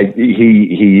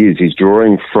 He is. He's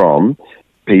drawing from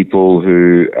people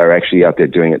who are actually out there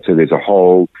doing it. So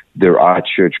there are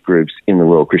church groups in the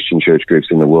world, Christian church groups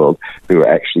in the world, who are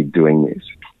actually doing this.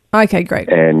 Okay, great.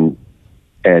 And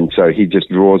so he just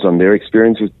draws on their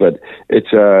experiences, but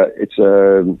it's a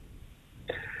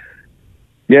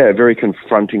very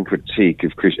confronting critique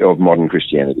of modern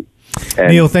Christianity. And,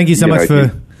 Neil, thank you so much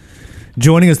for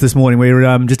joining us this morning.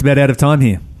 We're just about out of time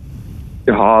here.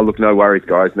 Oh, look, no worries,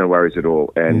 guys, no worries at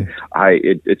all. And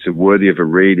it's worthy of a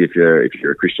read if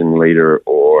you're a Christian leader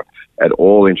or at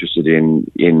all interested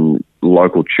in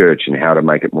local church and how to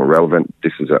make it more relevant.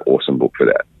 This is an awesome book for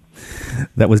that.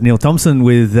 That was Neil Thompson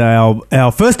with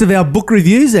our first of our book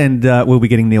reviews, and we'll be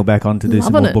getting Neil back on to do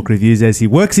some more book reviews as he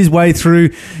works his way through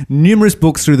numerous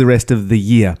books through the rest of the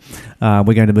year.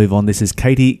 We're going to move on. This is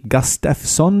Katie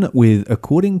Gustafson with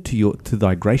According to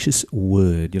Thy Gracious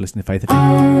Word. You're listening to Faith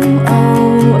FM.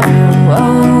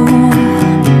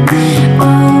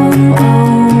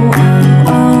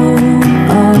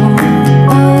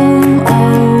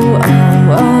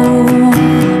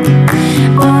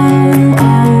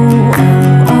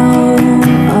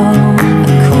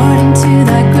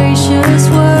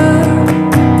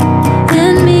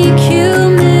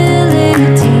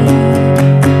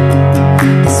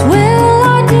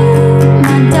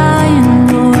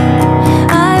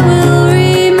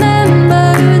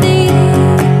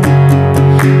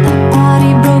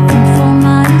 Body broken for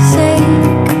my sake.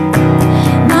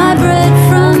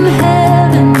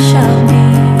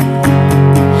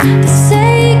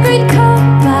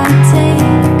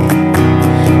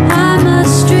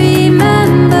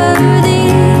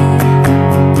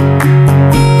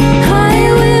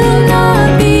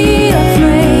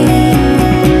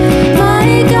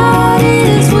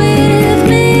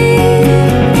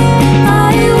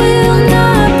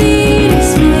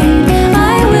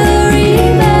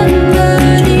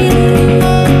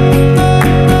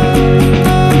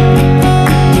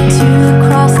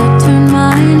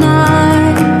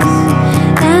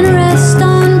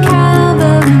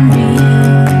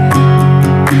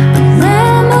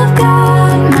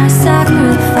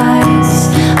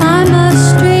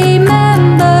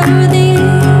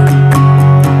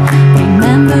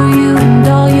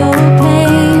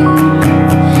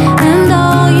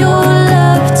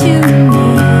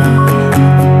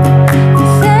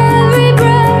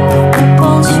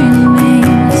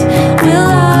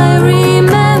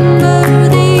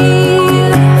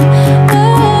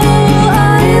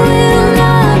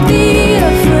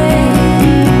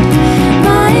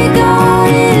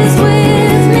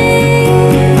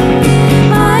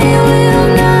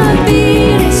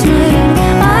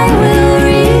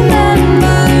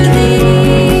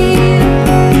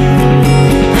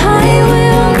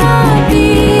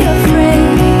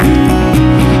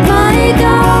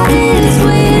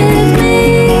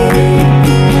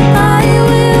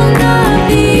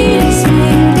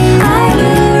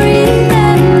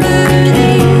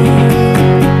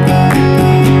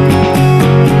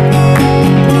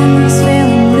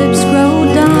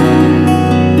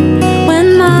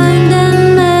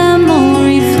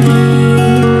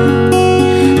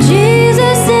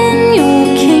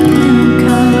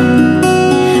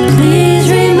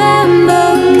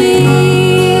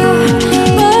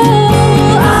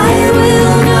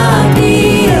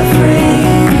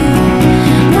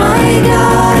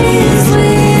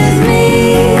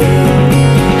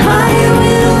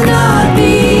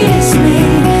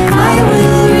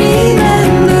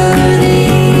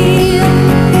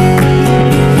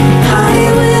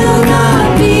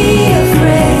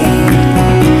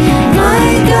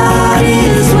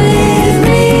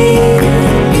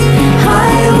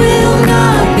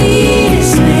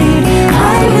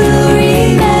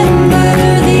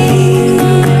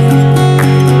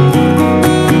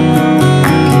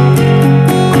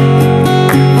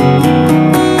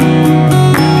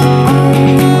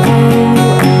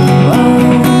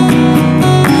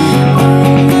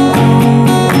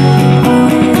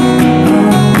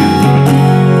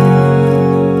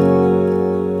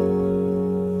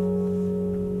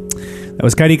 That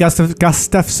was Katie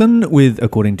Gustafson with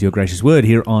According to Your Gracious Word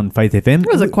here on Faith FM.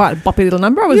 It was a quite boppy little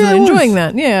number. I was Yeah, really it was. enjoying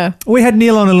that. Yeah. We had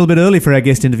Neil on a little bit early for our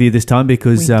guest interview this time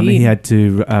because We did. he had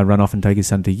to run off and take his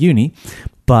son to uni.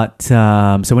 But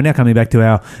so we're now coming back to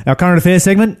our current affairs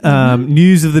segment,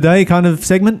 news of the day kind of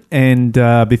segment. And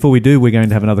before we do, we're going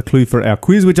to have another clue for our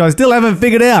quiz, which I still haven't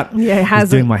figured out. Yeah, it It's hasn't.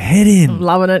 doing my head in. I'm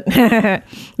loving it.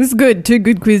 This is good. 2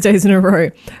 good quiz days in a row.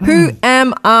 Who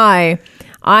am I?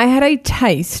 I had a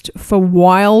taste for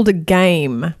wild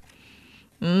game.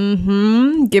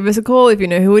 Give us a call if you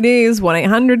know who it is.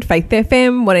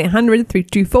 1-800-FAITH-FM,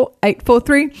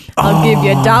 1-800-324-843. I'll give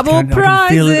you double I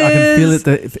prizes. I can feel it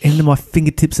at the end of my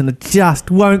fingertips and it just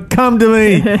won't come to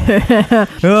me.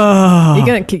 Oh. You're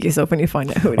going to kick yourself when you find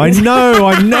out who it I is. know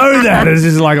that. It's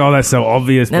just like, oh, that's so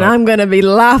obvious. And but- I'm going to be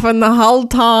laughing the whole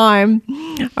time.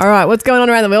 All right, what's going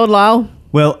on around the world, Lyle?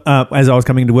 Well, as I was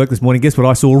coming into work this morning, guess what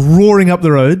I saw roaring up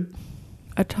the road?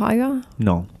 A tiger?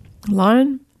 No. A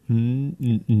lion?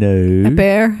 No. A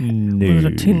bear? No. Was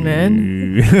it a tin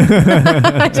man?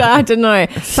 I don't know.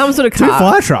 Some sort of Two car.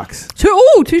 fire trucks.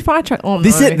 Two fire trucks. Oh, no.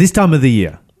 This time of the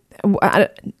year.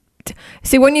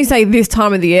 See, when you say this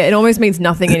time of the year, it almost means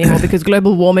nothing anymore because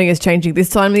global warming is changing this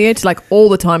time of the year to like all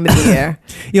the time of the year.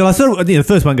 Yeah, well, I saw the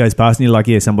first one goes past and you're like,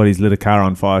 yeah, somebody's lit a car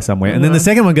on fire somewhere. And then the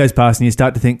second one goes past and you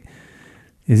start to think,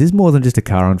 is this more than just a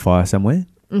car on fire somewhere?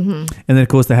 Mm-hmm. And then, of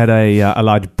course, they had a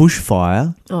large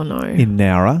bushfire Oh, no. in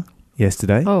Nowra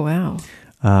yesterday. Oh, wow.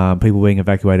 People being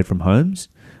evacuated from homes.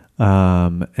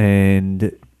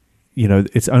 And, you know,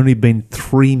 it's only been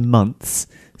 3 months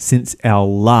since our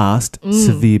last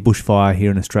severe bushfire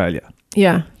here in Australia.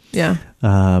 Yeah, yeah.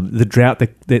 The drought,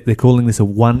 they're calling this a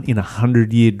 1 in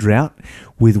 100 year drought,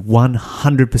 with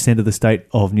 100% of the state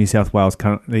of New South Wales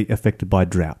currently affected by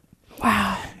drought.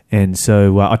 Wow. And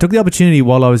so I took the opportunity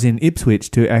while I was in Ipswich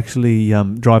to actually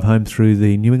drive home through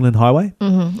the New England Highway,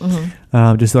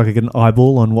 just so I could get an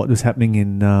eyeball on what was happening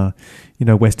in,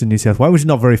 western New South Wales, which is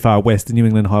not very far west. The New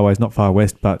England Highway is not far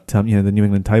west, but, the New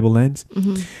England tablelands.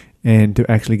 And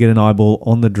to actually get an eyeball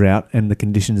on the drought and the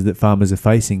conditions that farmers are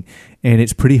facing. And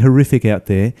it's pretty horrific out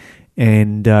there.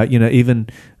 And, even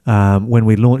when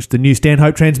we launched the new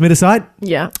Stanhope transmitter site,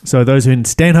 Yeah. so those who are in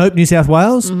Stanhope, New South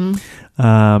Wales, tune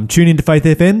into Faith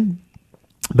FM.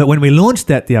 But when we launched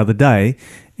that the other day,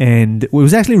 and it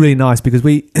was actually really nice because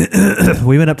we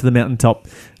we went up to the mountaintop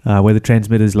where the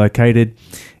transmitter is located,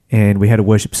 and we had a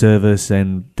worship service,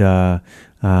 and some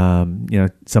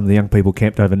of the young people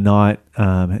camped overnight,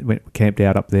 camped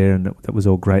out up there, and that was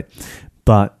all great.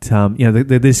 But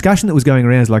the discussion that was going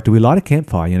around is like, do we light a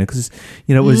campfire? Because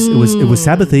it was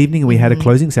Sabbath evening and we had a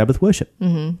closing Sabbath worship.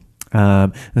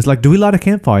 It's like, do we light a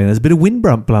campfire? And there's a bit of wind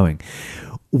blowing.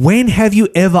 When have you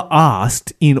ever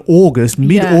asked in August,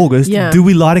 mid-August, do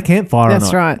we light a campfire or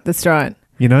not? That's right.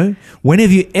 When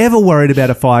have you ever worried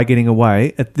about a fire getting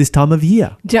away at this time of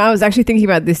year? Do you know, I was actually thinking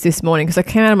about this morning because I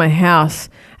came out of my house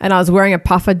and I was wearing a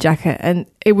puffer jacket and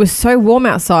it was so warm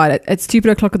outside at stupid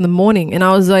o'clock in the morning, and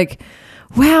I was like,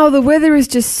 wow, the weather is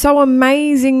just so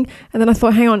amazing. And then I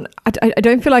thought, hang on, I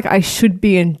don't feel like I should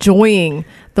be enjoying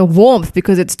the warmth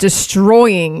because it's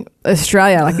destroying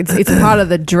Australia. Like it's part of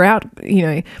the drought,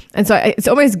 And so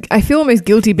I feel almost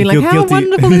guilty being like, how guilty.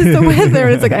 wonderful is the weather?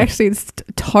 And it's like, actually, it's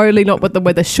totally not what the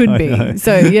weather should be.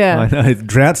 So, yeah. I know.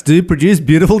 Droughts do produce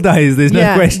beautiful days. There's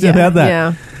no question about that.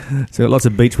 Yeah. So lots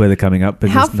of beach weather coming up. But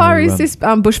How there's far no, is this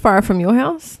bushfire from your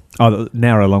house? Oh,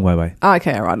 Nowra, a long way away. Oh,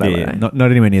 okay, all right. Yeah, not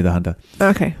anywhere near the Hunter.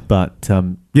 Okay. But,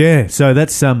 so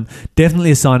that's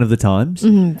definitely a sign of the times.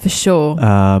 For sure.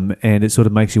 And it sort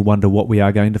of makes you wonder what we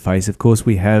are going to face. Of course,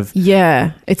 we have...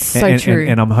 Yeah, it's so true.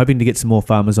 And I'm hoping to get some more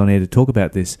farmers on air to talk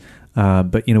about this.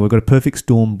 But, we've got a perfect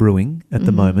storm brewing at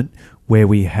the moment where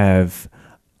we have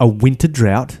a winter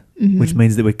drought, which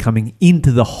means that we're coming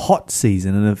into the hot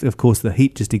season. And, of course, the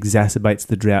heat just exacerbates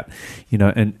the drought,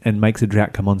 and makes the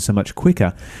drought come on so much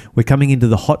quicker. We're coming into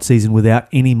the hot season without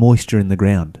any moisture in the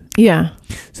ground. Yeah.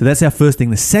 So that's our first thing.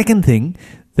 The second thing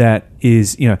that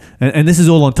is, and this is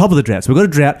all on top of the drought. So we've got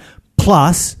a drought,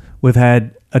 plus we've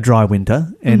had a dry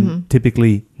winter, and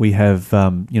typically we have,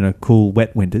 cool,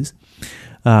 wet winters.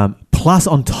 Plus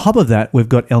on top of that, we've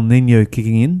got El Nino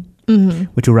kicking in,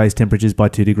 which will raise temperatures by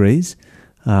 2 degrees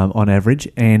on average,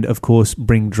 and of course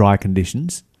bring dry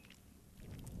conditions.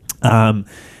 And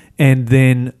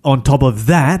then on top of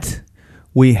that,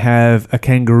 we have a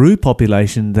kangaroo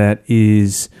population that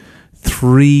is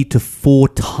 3 to 4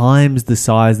 times the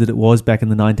size that it was back in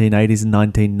the 1980s and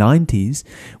 1990s,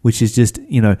 which is just,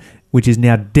 which is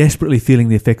now desperately feeling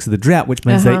the effects of the drought, which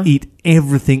means they eat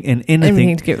everything and anything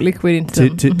Everything to get liquid into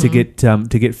them.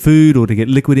 to get food or to get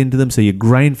liquid into them. So your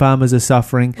grain farmers are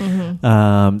suffering.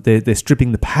 They're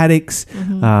stripping the paddocks.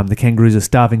 The kangaroos are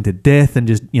starving to death and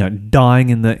just dying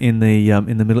in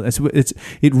the middle.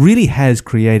 It really has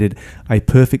created a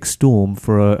perfect storm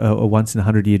for a once in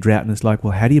 100-year drought. And it's like,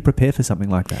 well, how do you prepare for something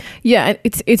like that? Yeah,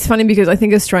 it's funny because I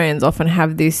think Australians often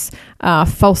have this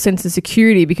false sense of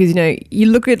security because you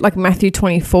look at like Matthew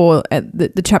 24 at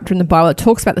the chapter in the Bible that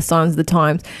talks about the signs of the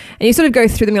times, and you sort of go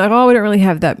through them. You're like, oh, we don't really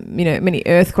have that many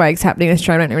earthquakes happening in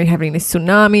Australia. We don't really have any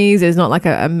tsunamis. There's not like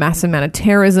a massive amount of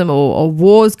terrorism or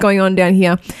wars going on down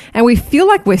here, and we feel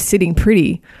like we're sitting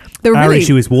pretty. Our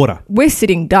issue is water. We're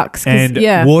sitting ducks. And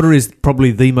water is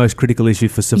probably the most critical issue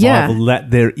for survival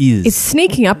that there is. It's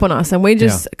sneaking up on us and we're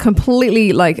just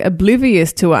completely like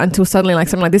oblivious to it until suddenly like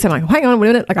something like this. I'm like, hang on,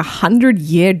 we're in like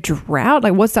 100-year drought?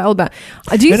 Like what's that all about?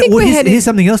 Do you think here's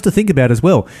something else to think about as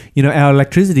well. Our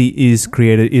electricity is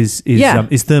created, is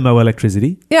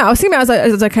thermoelectricity. Yeah, I was thinking about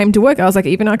as I came to work, I was like,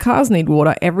 even our cars need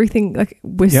water. Everything, like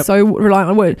we're so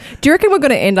reliant on water. Do you reckon we're going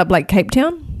to end up like Cape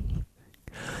Town?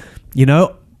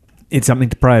 It's something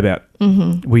to pray about.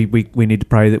 We need to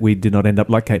pray that we do not end up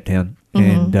like Cape Town.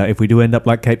 And if we do end up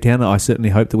like Cape Town, I certainly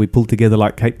hope that we pull together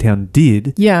like Cape Town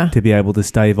did to be able to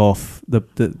stave off the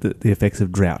effects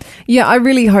of drought. Yeah, I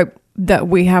really hope that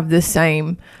we have the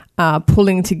same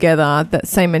pulling together, that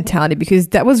same mentality, because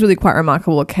that was really quite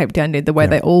remarkable what Cape Town did, the way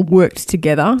they all worked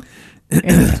together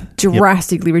and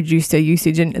drastically reduced their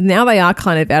usage. And now they are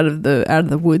kind of out of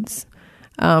the woods.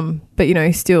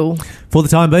 But, still... For the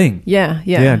time being. Yeah,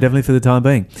 definitely for the time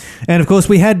being. And, of course,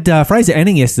 we had Fraser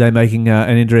Anning yesterday making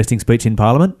an interesting speech in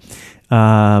Parliament,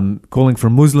 calling for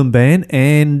a Muslim ban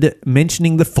and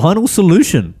mentioning the final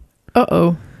solution.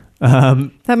 Uh-oh.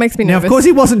 That makes me nervous. Now, of course,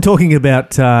 he wasn't talking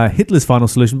about Hitler's final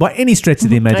solution by any stretch of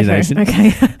the imagination.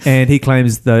 Okay. And he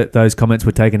claims that those comments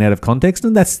were taken out of context,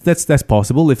 and that's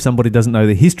possible. If somebody doesn't know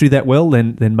the history that well,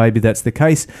 then maybe that's the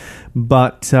case.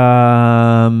 But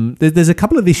there's a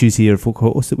couple of issues here, of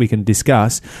course, that we can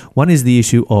discuss. One is the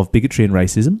issue of bigotry and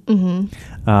racism.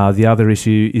 The other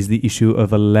issue is the issue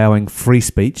of allowing free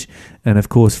speech. And, of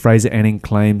course, Fraser Anning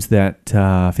claims that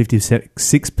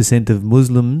 56% of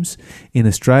Muslims in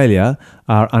Australia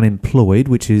are unemployed,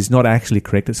 which is not actually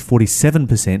correct. It's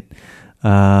 47%,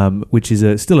 which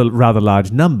is still a rather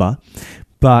large number.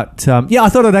 But, I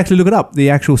thought I'd actually look it up, the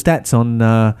actual stats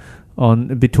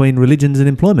on between religions and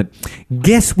employment.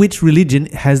 Guess which religion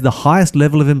has the highest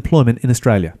level of employment in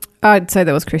Australia? I'd say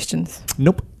that was Christians.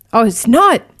 Nope. Oh, it's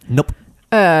not? Nope.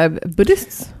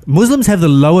 Buddhists? Muslims have the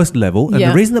lowest level, and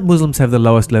the reason that Muslims have the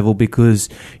lowest level because,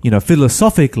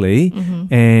 philosophically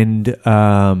and,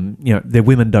 their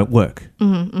women don't work.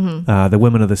 The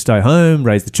women are the stay home,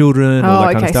 raise the children, all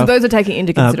that kind of stuff. So those are taken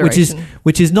into consideration.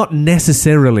 Which is not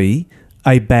necessarily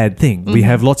a bad thing. We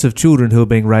have lots of children who are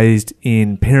being raised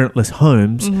in parentless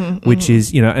homes, which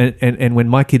is, and when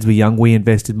my kids were young, we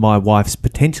invested my wife's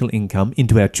potential income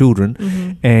into our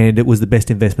children, and it was the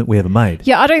best investment we ever made.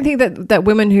 Yeah, I don't think that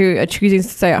women who are choosing to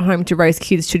stay at home to raise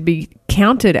kids should be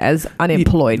counted as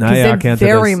unemployed, because they're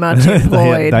very much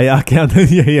employed. They are counted.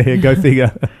 Yeah, go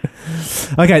figure.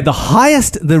 Okay,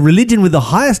 the religion with the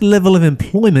highest level of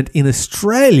employment in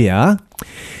Australia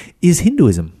is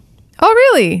Hinduism. Oh,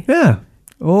 really? Yeah.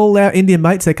 All our Indian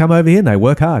mates, they come over here and they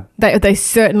work hard. They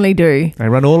certainly do. They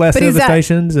run all our service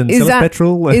stations and sell us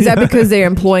petrol. Is that because they're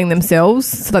employing themselves,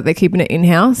 so that they're keeping it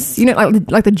in-house?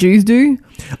 Like the Jews do?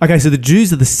 Okay, so the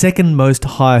Jews are the second most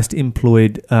highest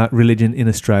employed religion in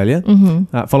Australia,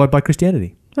 followed by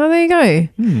Christianity. Oh, there you go.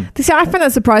 See, I find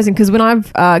that surprising because when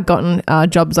I've gotten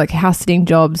jobs like house sitting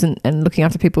jobs and looking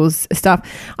after people's stuff,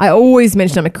 I always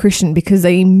mention I'm a Christian because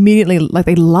they immediately,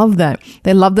 they love that.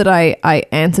 They love that I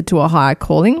answer to a higher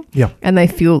calling, and they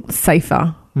feel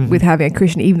safer with having a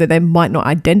Christian, even though they might not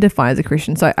identify as a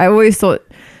Christian. So I always thought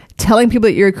telling people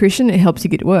that you're a Christian, it helps you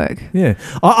get to work. Yeah.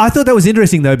 I thought that was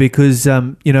interesting, though, because,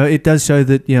 it does show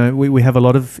that, we have a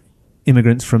lot of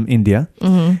immigrants from India,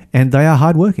 and they are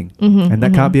hardworking, and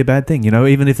that can't be a bad thing.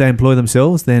 Even if they employ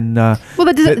themselves, then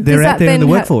they're out there in the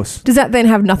workforce. Does that then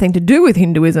have nothing to do with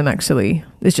Hinduism, actually?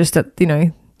 It's just that,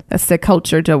 that's their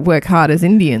culture to work hard as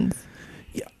Indians.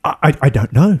 I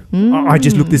don't know. I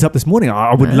just looked this up this morning.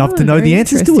 I would love to know the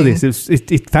answers to all this.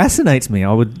 It fascinates me.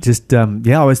 I would just,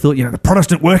 I always thought, the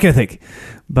Protestant work ethic.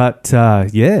 But, there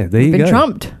you go. We've been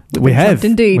trumped. We have.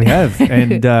 Indeed. We have.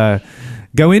 And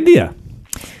go India.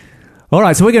 All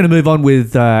right, so we're going to move on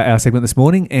with our segment this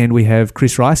morning, and we have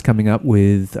Chris Rice coming up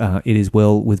with It Is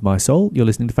Well With My Soul. You're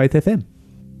listening to Faith FM.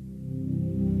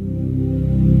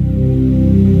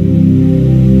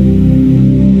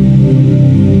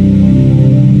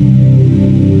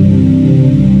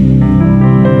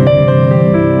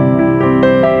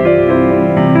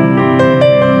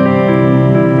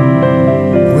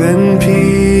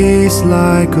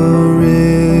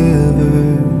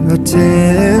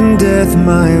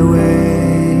 my way.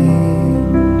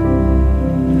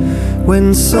 When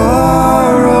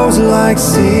sorrows like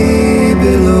sea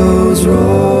billows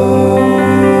roll,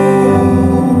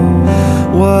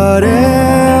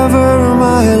 whatever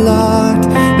my lot,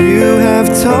 you have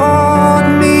taught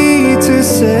me to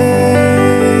say,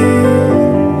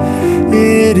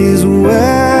 it is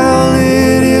well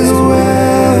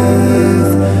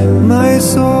with my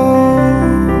soul.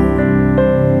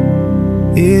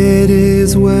 It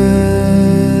is well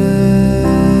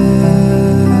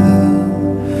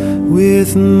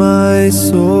with my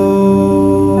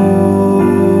soul.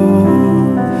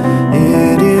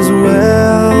 It is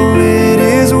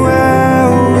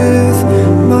well with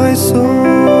my soul.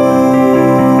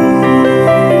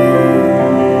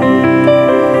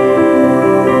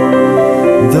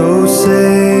 Though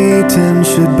Satan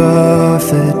should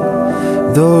buffet,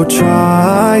 though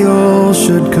trials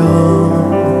should come,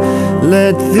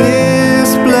 let this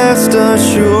blessed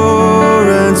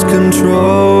assurance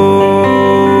control,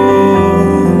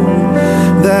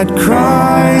 that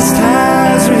Christ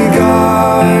has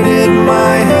regarded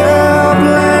my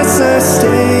helpless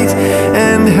estate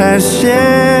and has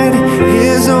shed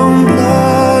his own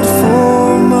blood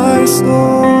for my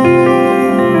soul.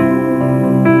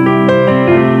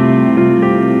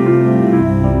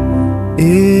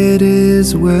 It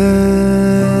is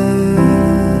well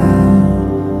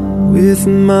with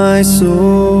my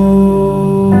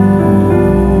soul.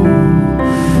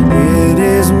 It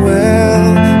is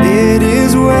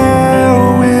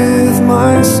well with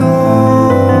my soul.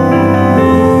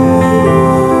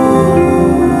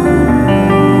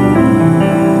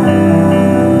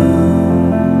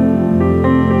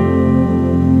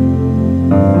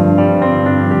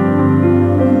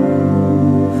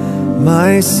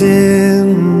 My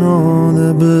sin, oh,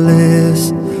 the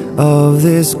bliss of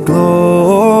this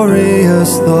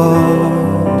glorious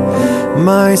thought.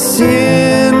 My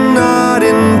sin, not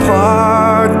in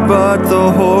part, but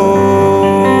the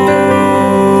whole,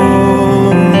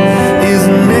 is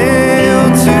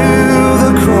nailed to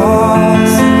the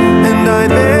cross, and I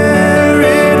bear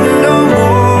it no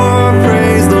more.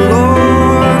 Praise the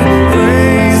Lord,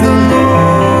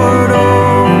 oh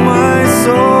my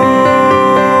soul.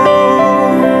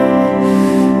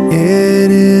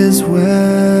 It is well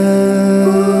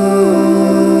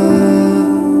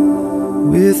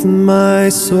with my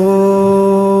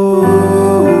soul.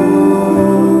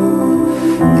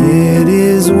 It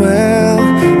is well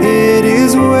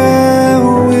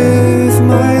with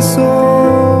my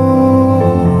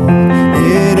soul.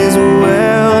 It is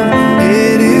well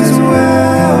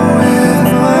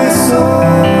with my soul.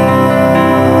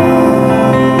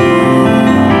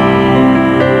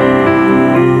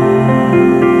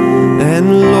 And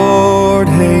Lord,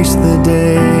 haste the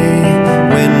day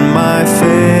when my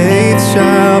faith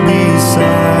shall be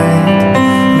sight,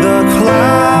 the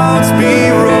clouds be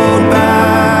rolled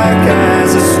back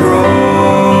as a scroll,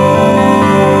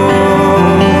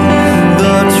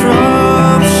 the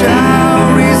trump shall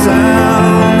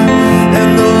resound,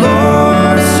 and the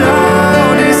Lord shall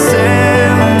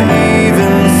descend.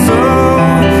 Even so,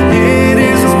 it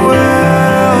is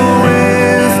well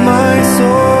with my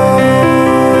soul.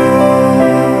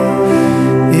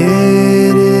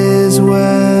 It is well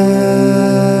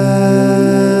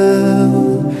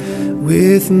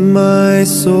with my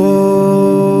soul.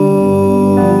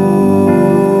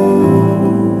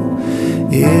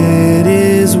 It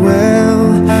is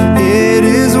well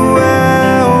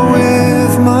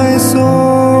with my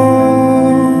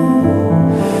soul.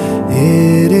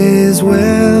 It is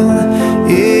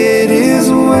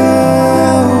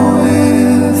well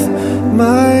with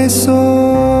my soul.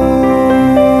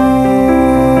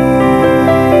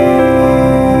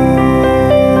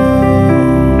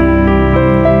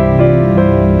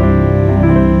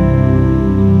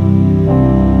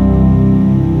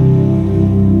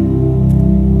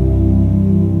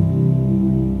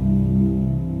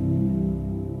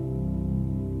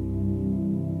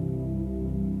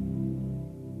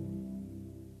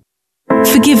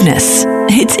 Forgiveness.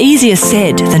 It's easier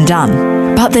said than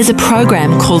done. But there's a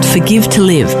program called Forgive to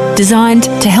Live, designed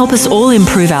to help us all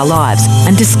improve our lives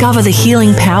and discover the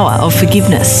healing power of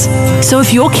forgiveness. So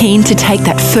if you're keen to take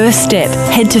that first step,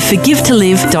 head to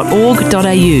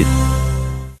forgivetolive.org.au.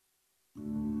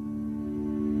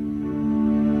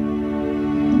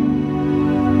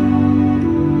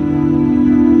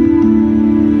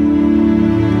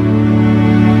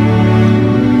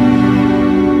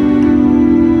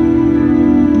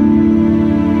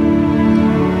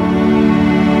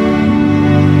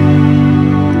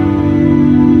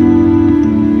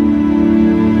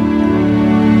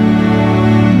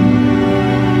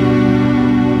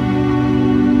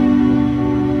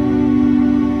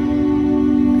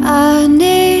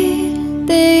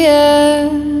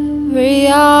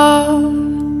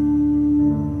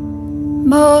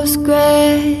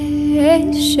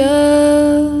 gracious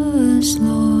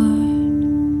Lord,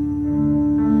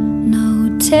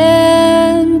 no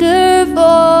tender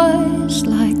voice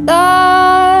like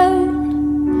thine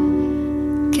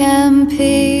can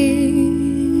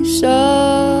peace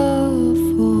afford.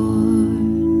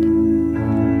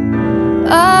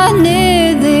 I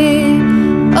need thee,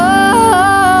 oh,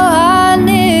 I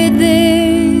need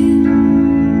thee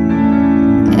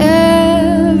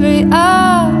every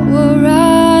hour.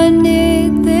 I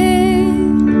need thee.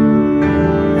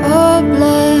 Oh,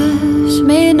 bless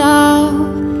me now,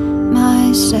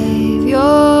 my Savior.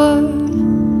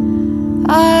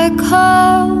 I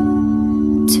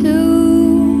come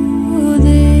to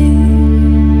thee.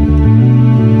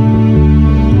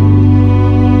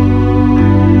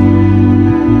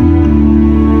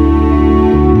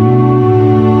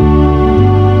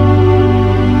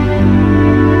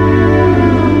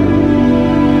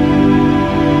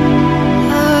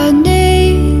 I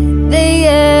need thee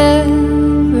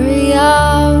every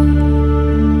hour.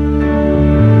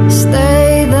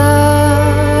 Stay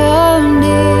thou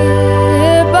nearby.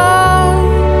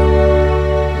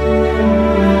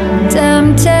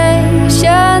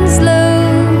 Temptations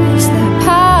lose their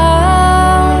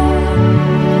power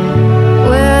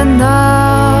when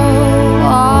thou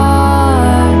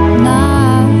art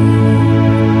nigh.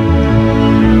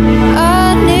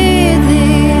 I need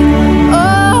thee,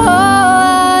 oh,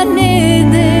 I need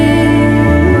thee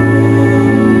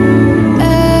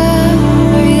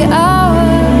every hour.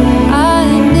 I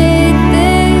need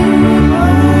thee.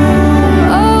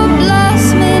 Oh, bless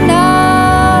me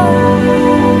now,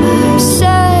 my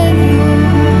Savior.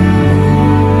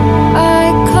 I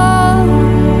come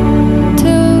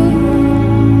to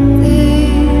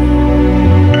thee.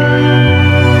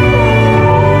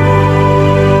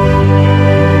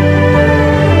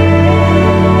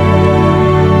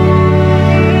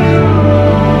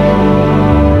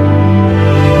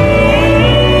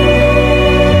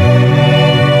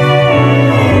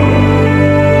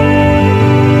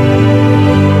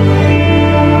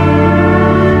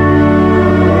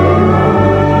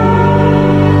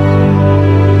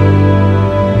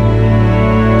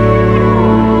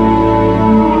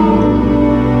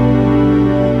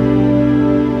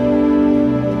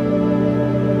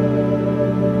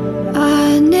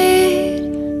 I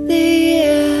need thee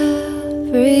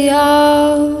every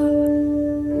hour,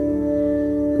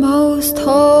 most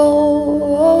holy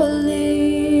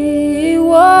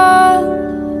one.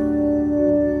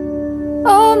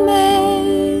 Oh,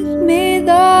 make me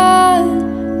thine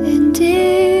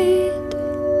indeed,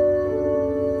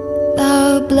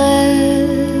 thou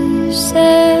blessed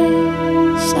Son.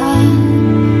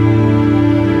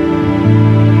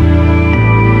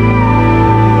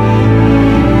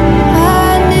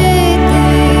 I need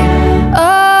thee, oh,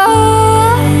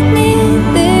 I need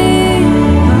thee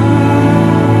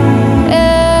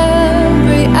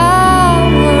every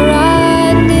hour.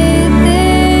 I need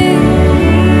thee.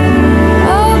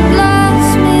 Oh, bless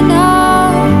me now,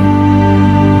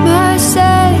 my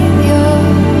Savior.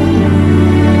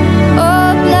 Oh,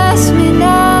 bless me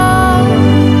now,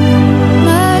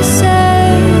 my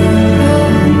Savior.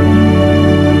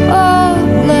 Oh,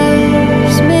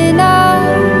 bless me now,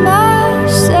 my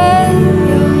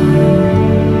Savior.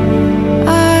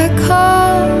 I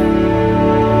come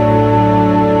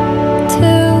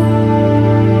to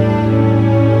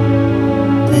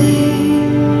thee.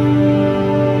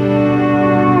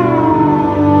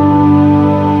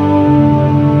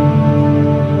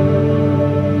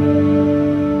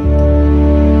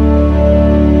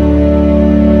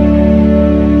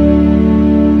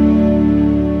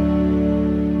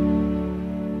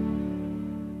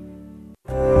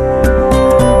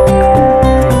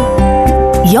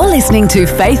 You're listening to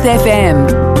Faith FM,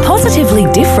 positively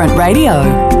different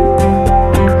radio.